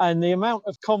it. And the amount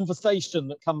of conversation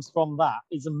that comes from that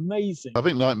is amazing. I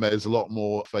think Nightmare is a lot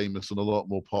more famous and a lot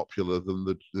more popular than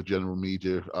the general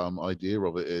media idea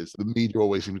of it is. The media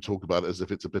always seem to talk about it as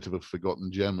if it's a bit of a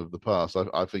forgotten gem of the past.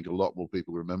 I think a lot more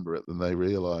people remember it than they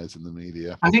realise in the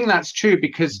media. I think that's true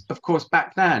because, of course,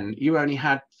 back then you only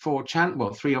had 3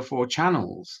 or 4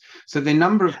 channels. So the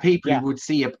number of people who would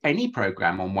see any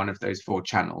program on one of those 4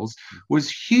 channels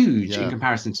was huge in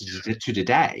comparison to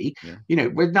today. Yeah. You know,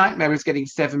 when Nightmare was getting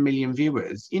 7 million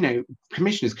viewers, you know,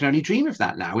 commissioners can only dream of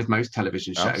that now with most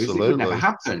television shows. Absolutely. It would never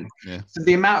happen. Yeah. So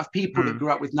the amount of people that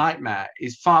grew up with Nightmare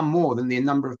is far more than the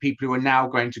number of people who are now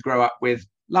going to grow up with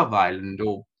Love Island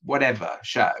or whatever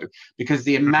show, because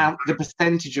the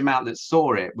percentage amount that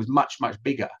saw it was much, much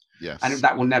bigger. Yes. And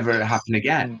that will never happen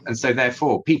again. And so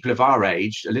therefore, people of our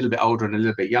age, a little bit older and a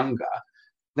little bit younger,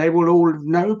 they will all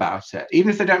know about it, even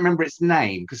if they don't remember its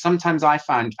name. Because sometimes I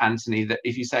find, Anthony, that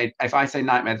if I say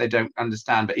Nightmare, they don't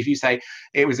understand. But if you say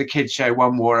it was a kid's show,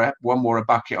 one wore a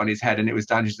bucket on his head and it was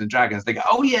Dungeons and Dragons, they go,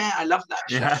 oh yeah, I love that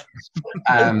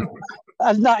show.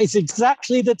 And that is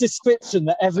exactly the description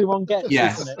that everyone gets,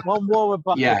 isn't it? One wore a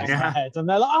bucket on their head and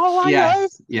they're like, oh, I know.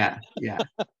 Yeah.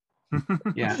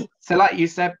 Yeah. So like you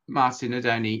said, Martin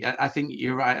Adoni, I think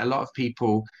you're right. A lot of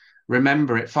people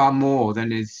remember it far more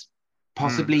than is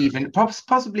possibly even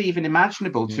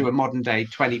imaginable to a modern day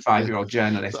 25-year-old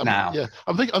journalist now. Yeah,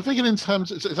 I'm thinking in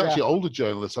terms. It's actually older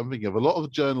journalists. I'm thinking of a lot of the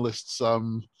journalists.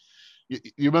 You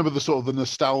remember the sort of the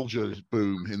nostalgia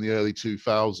boom in the early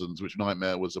 2000s, which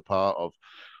Nightmare was a part of.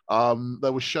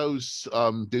 There were shows,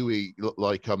 Dewey,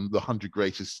 like the 100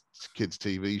 Greatest Kids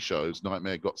TV shows.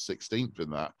 Nightmare got 16th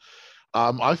in that.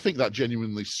 I think that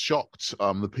genuinely shocked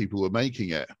the people who were making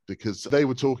it, because they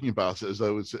were talking about it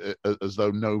as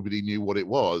though nobody knew what it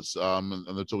was, and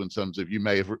they're talking in terms of you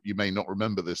may not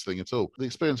remember this thing at all. The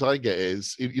experience I get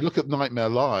is if you look at Nightmare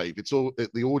Live,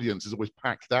 the audience is always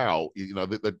packed out. You know,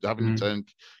 they're having to turn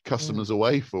customers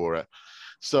away for it.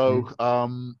 So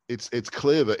it's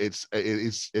clear that it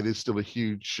is still a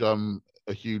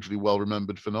hugely well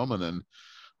remembered phenomenon.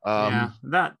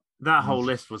 That whole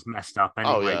list was messed up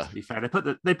anyway. To be fair,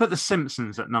 they put the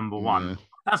Simpsons at number 1. Yeah.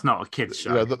 That's not a kids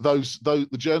show. Yeah, the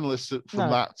journalists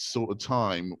from that sort of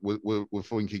time were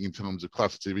thinking in terms of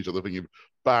classic TV shows. They're thinking of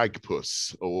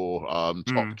Bagpuss or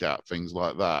Top Cat, things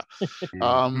like that.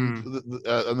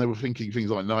 And they were thinking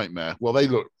things like Nightmare. Well,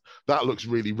 that looks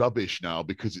really rubbish now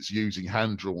because it's using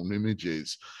hand-drawn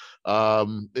images.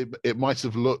 It might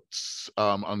have looked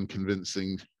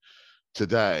unconvincing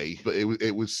today, but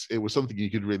it was something you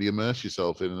could really immerse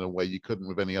yourself in a way you couldn't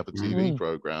with any other TV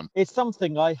program. It's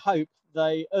something I hope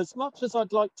they, as much as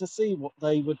I'd like to see what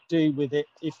they would do with it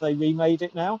if they remade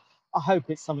it now, I hope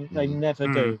it's something they never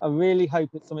do. I really hope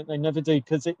it's something they never do,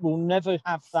 because it will never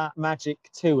have that magic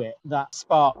to it, that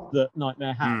spark that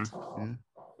Nightmare had.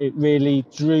 It really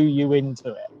drew you into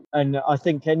it. And I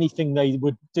think anything they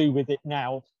would do with it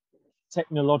now,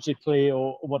 technologically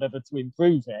or whatever, to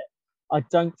improve it, I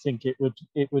don't think it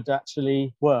would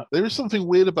actually work. There is something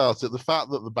weird about it. The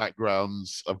fact that the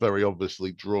backgrounds are very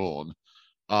obviously drawn,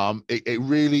 it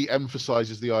really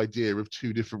emphasizes the idea of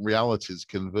 2 different realities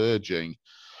converging.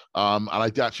 And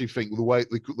I actually think the way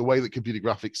that computer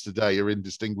graphics today are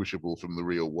indistinguishable from the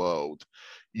real world,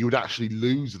 you would actually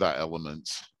lose that element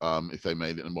if they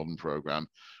made it in a modern program.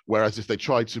 Whereas if they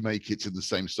tried to make it in the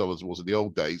same style as it was in the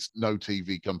old days, no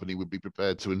TV company would be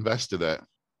prepared to invest in it.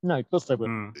 No, of course they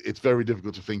wouldn't. It's very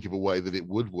difficult to think of a way that it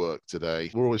would work today.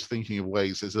 We're always thinking of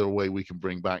ways. Is there a way we can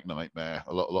bring back Nightmare?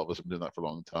 A lot of us have been doing that for a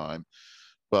long time.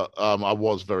 But I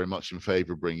was very much in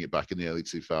favour of bringing it back in the early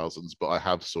 2000s, but I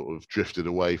have sort of drifted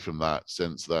away from that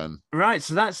since then. Right,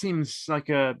 so that seems like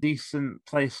a decent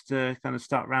place to kind of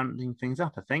start rounding things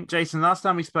up, I think. Jason, last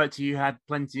time we spoke to you, you had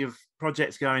plenty of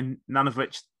projects going, none of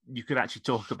which you could actually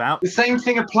talk about. The same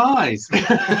thing applies.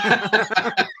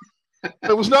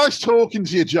 It was nice talking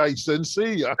to you, Jason.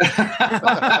 See ya.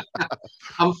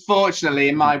 Unfortunately,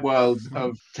 in my world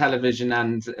of television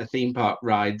and theme park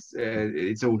rides,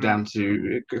 it's all down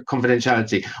to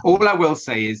confidentiality. All I will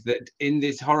say is that in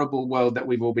this horrible world that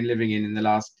we've all been living in the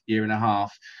last year and a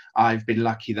half, I've been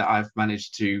lucky that I've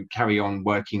managed to carry on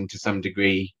working to some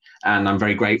degree. And I'm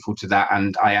very grateful to that.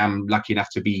 And I am lucky enough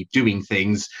to be doing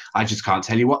things. I just can't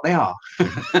tell you what they are.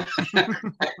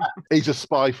 He's a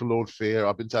spy for Lord Fear.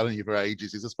 I've been telling you for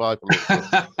ages. He's a spy for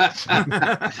Lord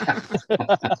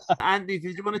Fear. Andy,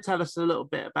 did you want to tell us a little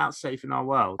bit about Safe in Our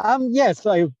World?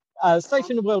 So Safe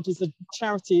in the World is a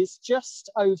charity. It's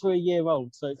just over a year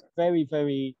old. So it's very,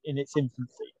 very in its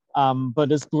infancy.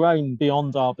 but has grown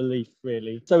beyond our belief,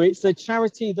 really. So it's a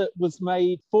charity that was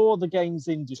made for the games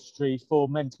industry, for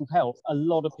mental health. A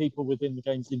lot of people within the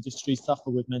games industry suffer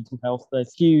with mental health.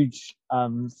 There's huge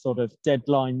sort of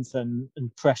deadlines and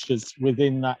pressures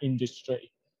within that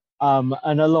industry.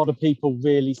 And a lot of people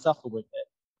really suffer with it.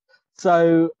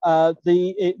 So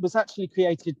it was actually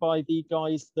created by the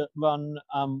guys that run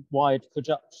Wired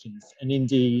Productions, an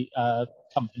indie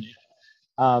company.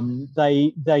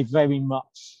 They very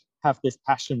much have this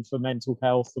passion for mental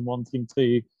health and wanting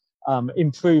to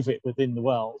improve it within the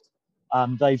world.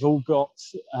 They've all got,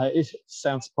 it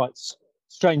sounds quite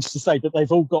strange to say, but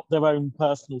they've all got their own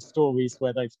personal stories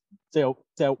where they've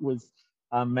dealt with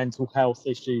mental health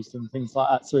issues and things like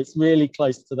that. So it's really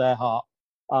close to their heart.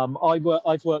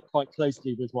 I've worked quite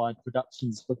closely with Wired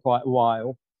Productions for quite a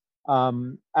while,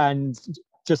 and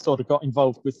just sort of got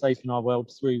involved with Safe in Our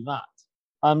World through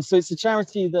that. So it's a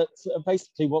charity that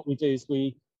basically what we do is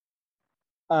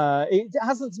it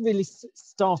hasn't really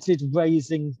started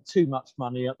raising too much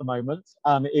money at the moment.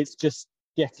 It's just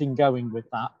getting going with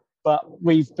that. But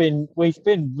we've been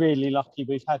really lucky.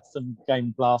 We've had some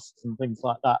game blasts and things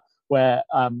like that where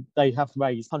they have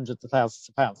raised hundreds of thousands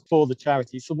of pounds for the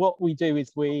charity. So what we do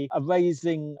is we are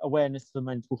raising awareness for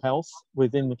mental health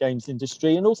within the games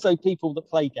industry and also people that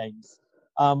play games.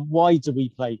 Why do we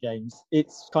play games?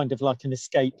 It's kind of like an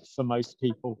escape for most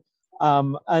people.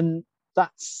 And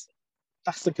that's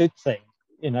a good thing.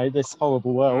 You know, this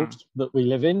horrible world that we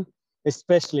live in,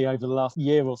 especially over the last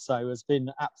year or so, has been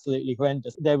absolutely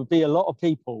horrendous. There would be a lot of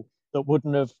people that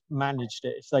wouldn't have managed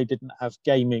it if they didn't have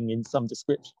gaming in some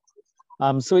description.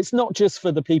 So it's not just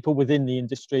for the people within the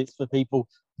industry, it's for people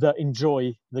that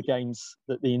enjoy the games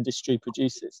that the industry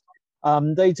produces.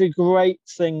 They do great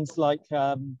things like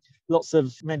lots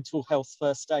of mental health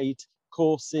first aid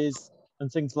courses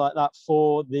and things like that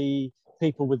for the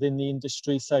people within the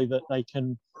industry so that they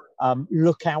can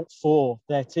look out for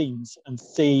their teams and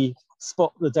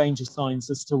spot the danger signs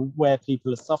as to where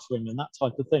people are suffering and that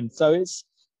type of thing. So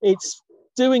it's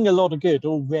doing a lot of good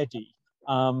already.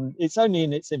 It's only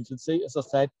in its infancy, as I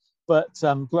said, but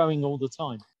growing all the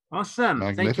time. Awesome.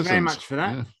 Thank you very much for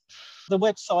that. Yeah. The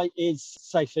website is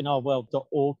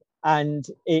safeinourworld.org, and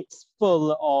it's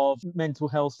full of mental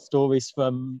health stories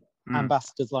from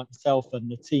ambassadors like myself and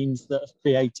the teams that have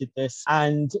created this,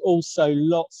 and also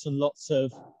lots and lots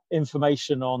of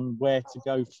information on where to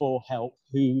go for help,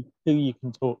 who you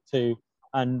can talk to,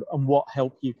 and what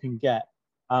help you can get.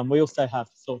 We also have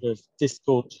sort of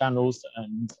Discord channels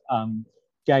and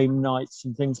game nights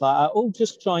and things like that, all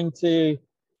just trying to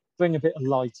bring a bit of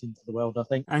light into the world, I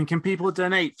think. And can people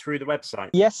donate through the website?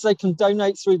 Yes, they can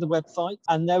donate through the website.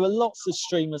 And there are lots of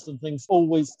streamers and things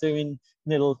always doing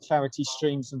little charity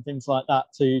streams and things like that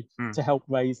to help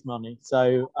raise money.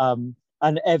 So,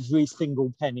 and every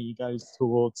single penny goes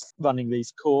towards running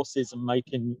these courses and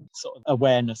making sort of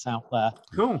awareness out there.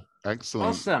 Cool. Excellent.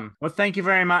 Awesome. Well, thank you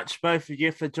very much, both of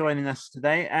you, for joining us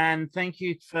today. And thank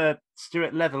you for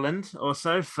Stuart Leverland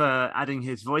also for adding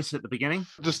his voice at the beginning.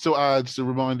 Just to add some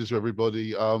reminders to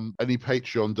everybody, any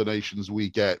Patreon donations we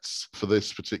get for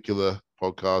this particular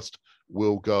podcast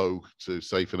will go to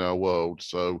Safe in Our World.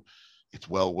 So it's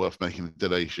well worth making the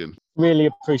donation. Really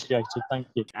appreciated. Thank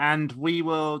you. And we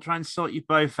will try and sort you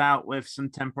both out with some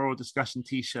temporal discussion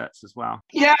t-shirts as well.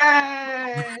 Yay!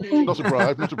 Not a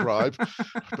bribe, not a bribe.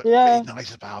 But Yeah. be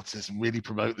nice about this and really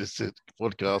promote this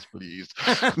podcast, please.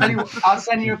 I'll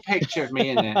send you a picture of me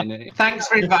in it. Thanks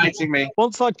for inviting me.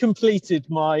 Once I'd completed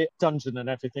my dungeon and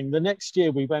everything, the next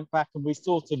year we went back and we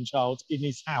saw Tim Child in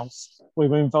his house. We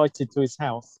were invited to his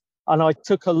house. And I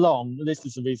took along, this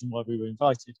is the reason why we were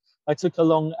invited, I took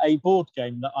along a board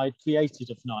game that I'd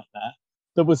created of Nightmare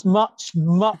that was much,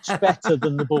 much better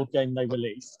than the board game they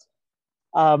released.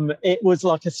 It was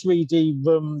like a 3D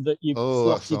room that you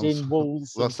slotted in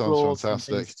walls and floors and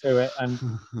things to it.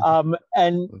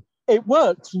 And it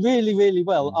worked really, really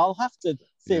well. I'll have to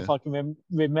see if I can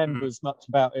remember as much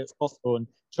about it as possible and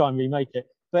try and remake it.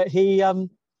 But he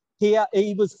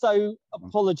was so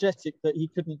apologetic that he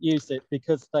couldn't use it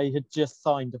because they had just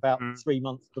signed about 3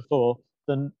 months before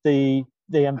the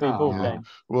DMB board game.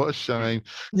 What a shame.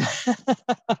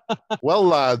 Well,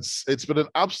 lads, it's been an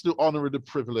absolute honour and a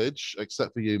privilege,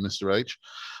 except for you, Mr. H.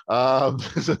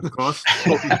 Of course.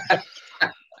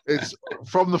 It's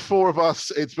from the four of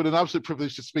us. It's been an absolute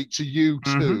privilege to speak to you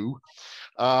too.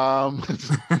 And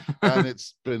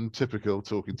it's been typical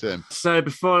talking to him. So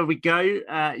before we go,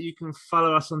 you can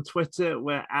follow us on Twitter.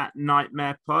 We're at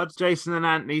Nightmare Pod. Jason and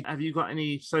Anthony, have you got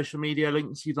any social media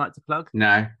links you'd like to plug?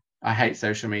 No, I hate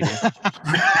social media.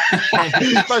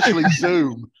 Especially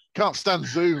Zoom. Can't stand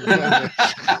Zoom.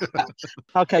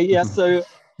 Okay, yeah, so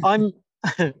I'm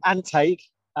Ant Haig,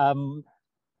 at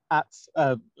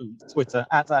Twitter,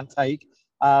 at Ant Haig,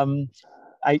 Haigh.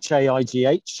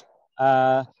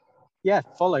 Yeah,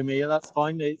 follow me. That's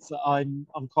fine. I'm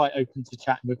quite open to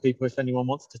chatting with people. If anyone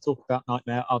wants to talk about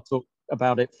Nightmare, I'll talk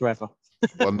about it forever.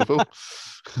 Wonderful.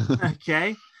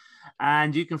 Okay.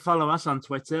 And you can follow us on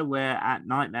Twitter. We're at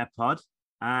Nightmare Pod.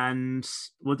 And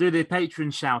we'll do the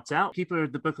patron shout out. Keeper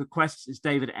of the Book of Quests is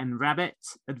David N. Rabbit.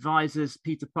 Advisors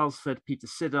Peter Pulsford, Peter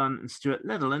Siddon, and Stuart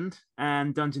Litherland.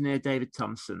 And Dungeoneer David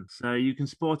Thompson. So you can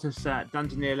support us at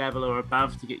Dungeoneer level or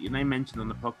above to get your name mentioned on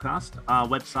the podcast. Our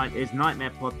website is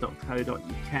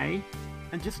nightmarepod.co.uk.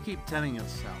 And just keep telling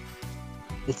yourself,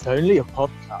 it's only a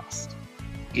podcast.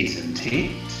 Isn't it?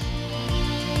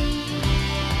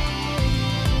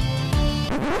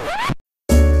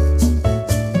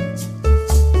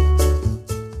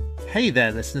 Hey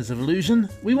there, listeners of Illusion.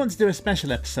 We want to do a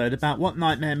special episode about what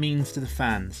Nightmare means to the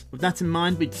fans. With that in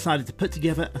mind, we decided to put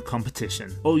together a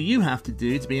competition. All you have to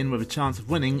do to be in with a chance of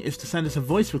winning is to send us a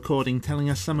voice recording telling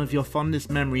us some of your fondest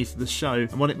memories of the show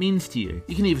and what it means to you.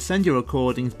 You can either send your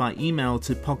recordings by email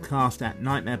to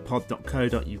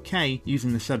podcast@nightmarepod.co.uk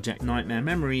using the subject Nightmare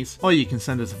Memories, or you can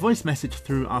send us a voice message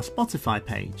through our Spotify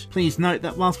page. Please note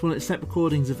that whilst we'll accept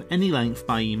recordings of any length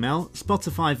by email,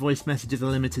 Spotify voice messages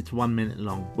are limited to 1 minute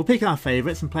long. We'll pick our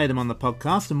favourites and play them on the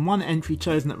podcast, and one entry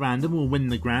chosen at random will win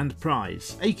the grand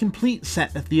prize. A complete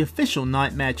set of the official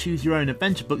Nightmare Choose Your Own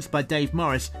Adventure books by Dave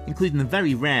Morris, including the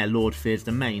very rare Lord Fears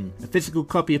Domain, a physical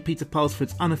copy of Peter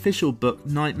Pulsford's unofficial book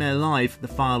Nightmare Live, The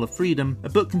File of Freedom, a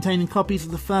book containing copies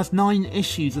of the first 9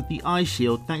 issues of The Eye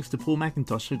Shield thanks to Paul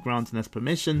McIntosh for granting us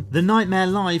permission, the Nightmare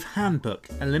Live Handbook,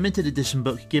 a limited edition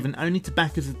book given only to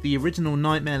backers of the original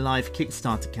Nightmare Live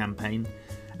Kickstarter campaign.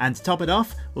 And to top it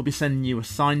off, we'll be sending you a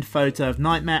signed photo of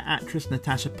Nightmare actress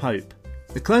Natasha Pope.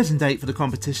 The closing date for the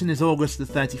competition is August the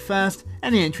 31st.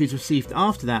 Any entries received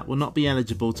after that will not be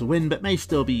eligible to win but may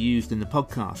still be used in the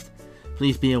podcast.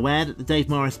 Please be aware that the Dave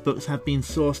Morris books have been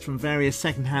sourced from various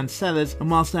second-hand sellers,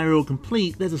 and whilst they're all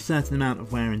complete, there's a certain amount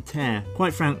of wear and tear.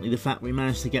 Quite frankly, the fact we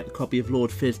managed to get the copy of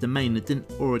Lord Fear's Domain that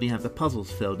didn't already have the puzzles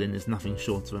filled in is nothing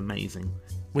short of amazing.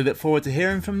 We look forward to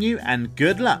hearing from you, and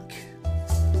good luck!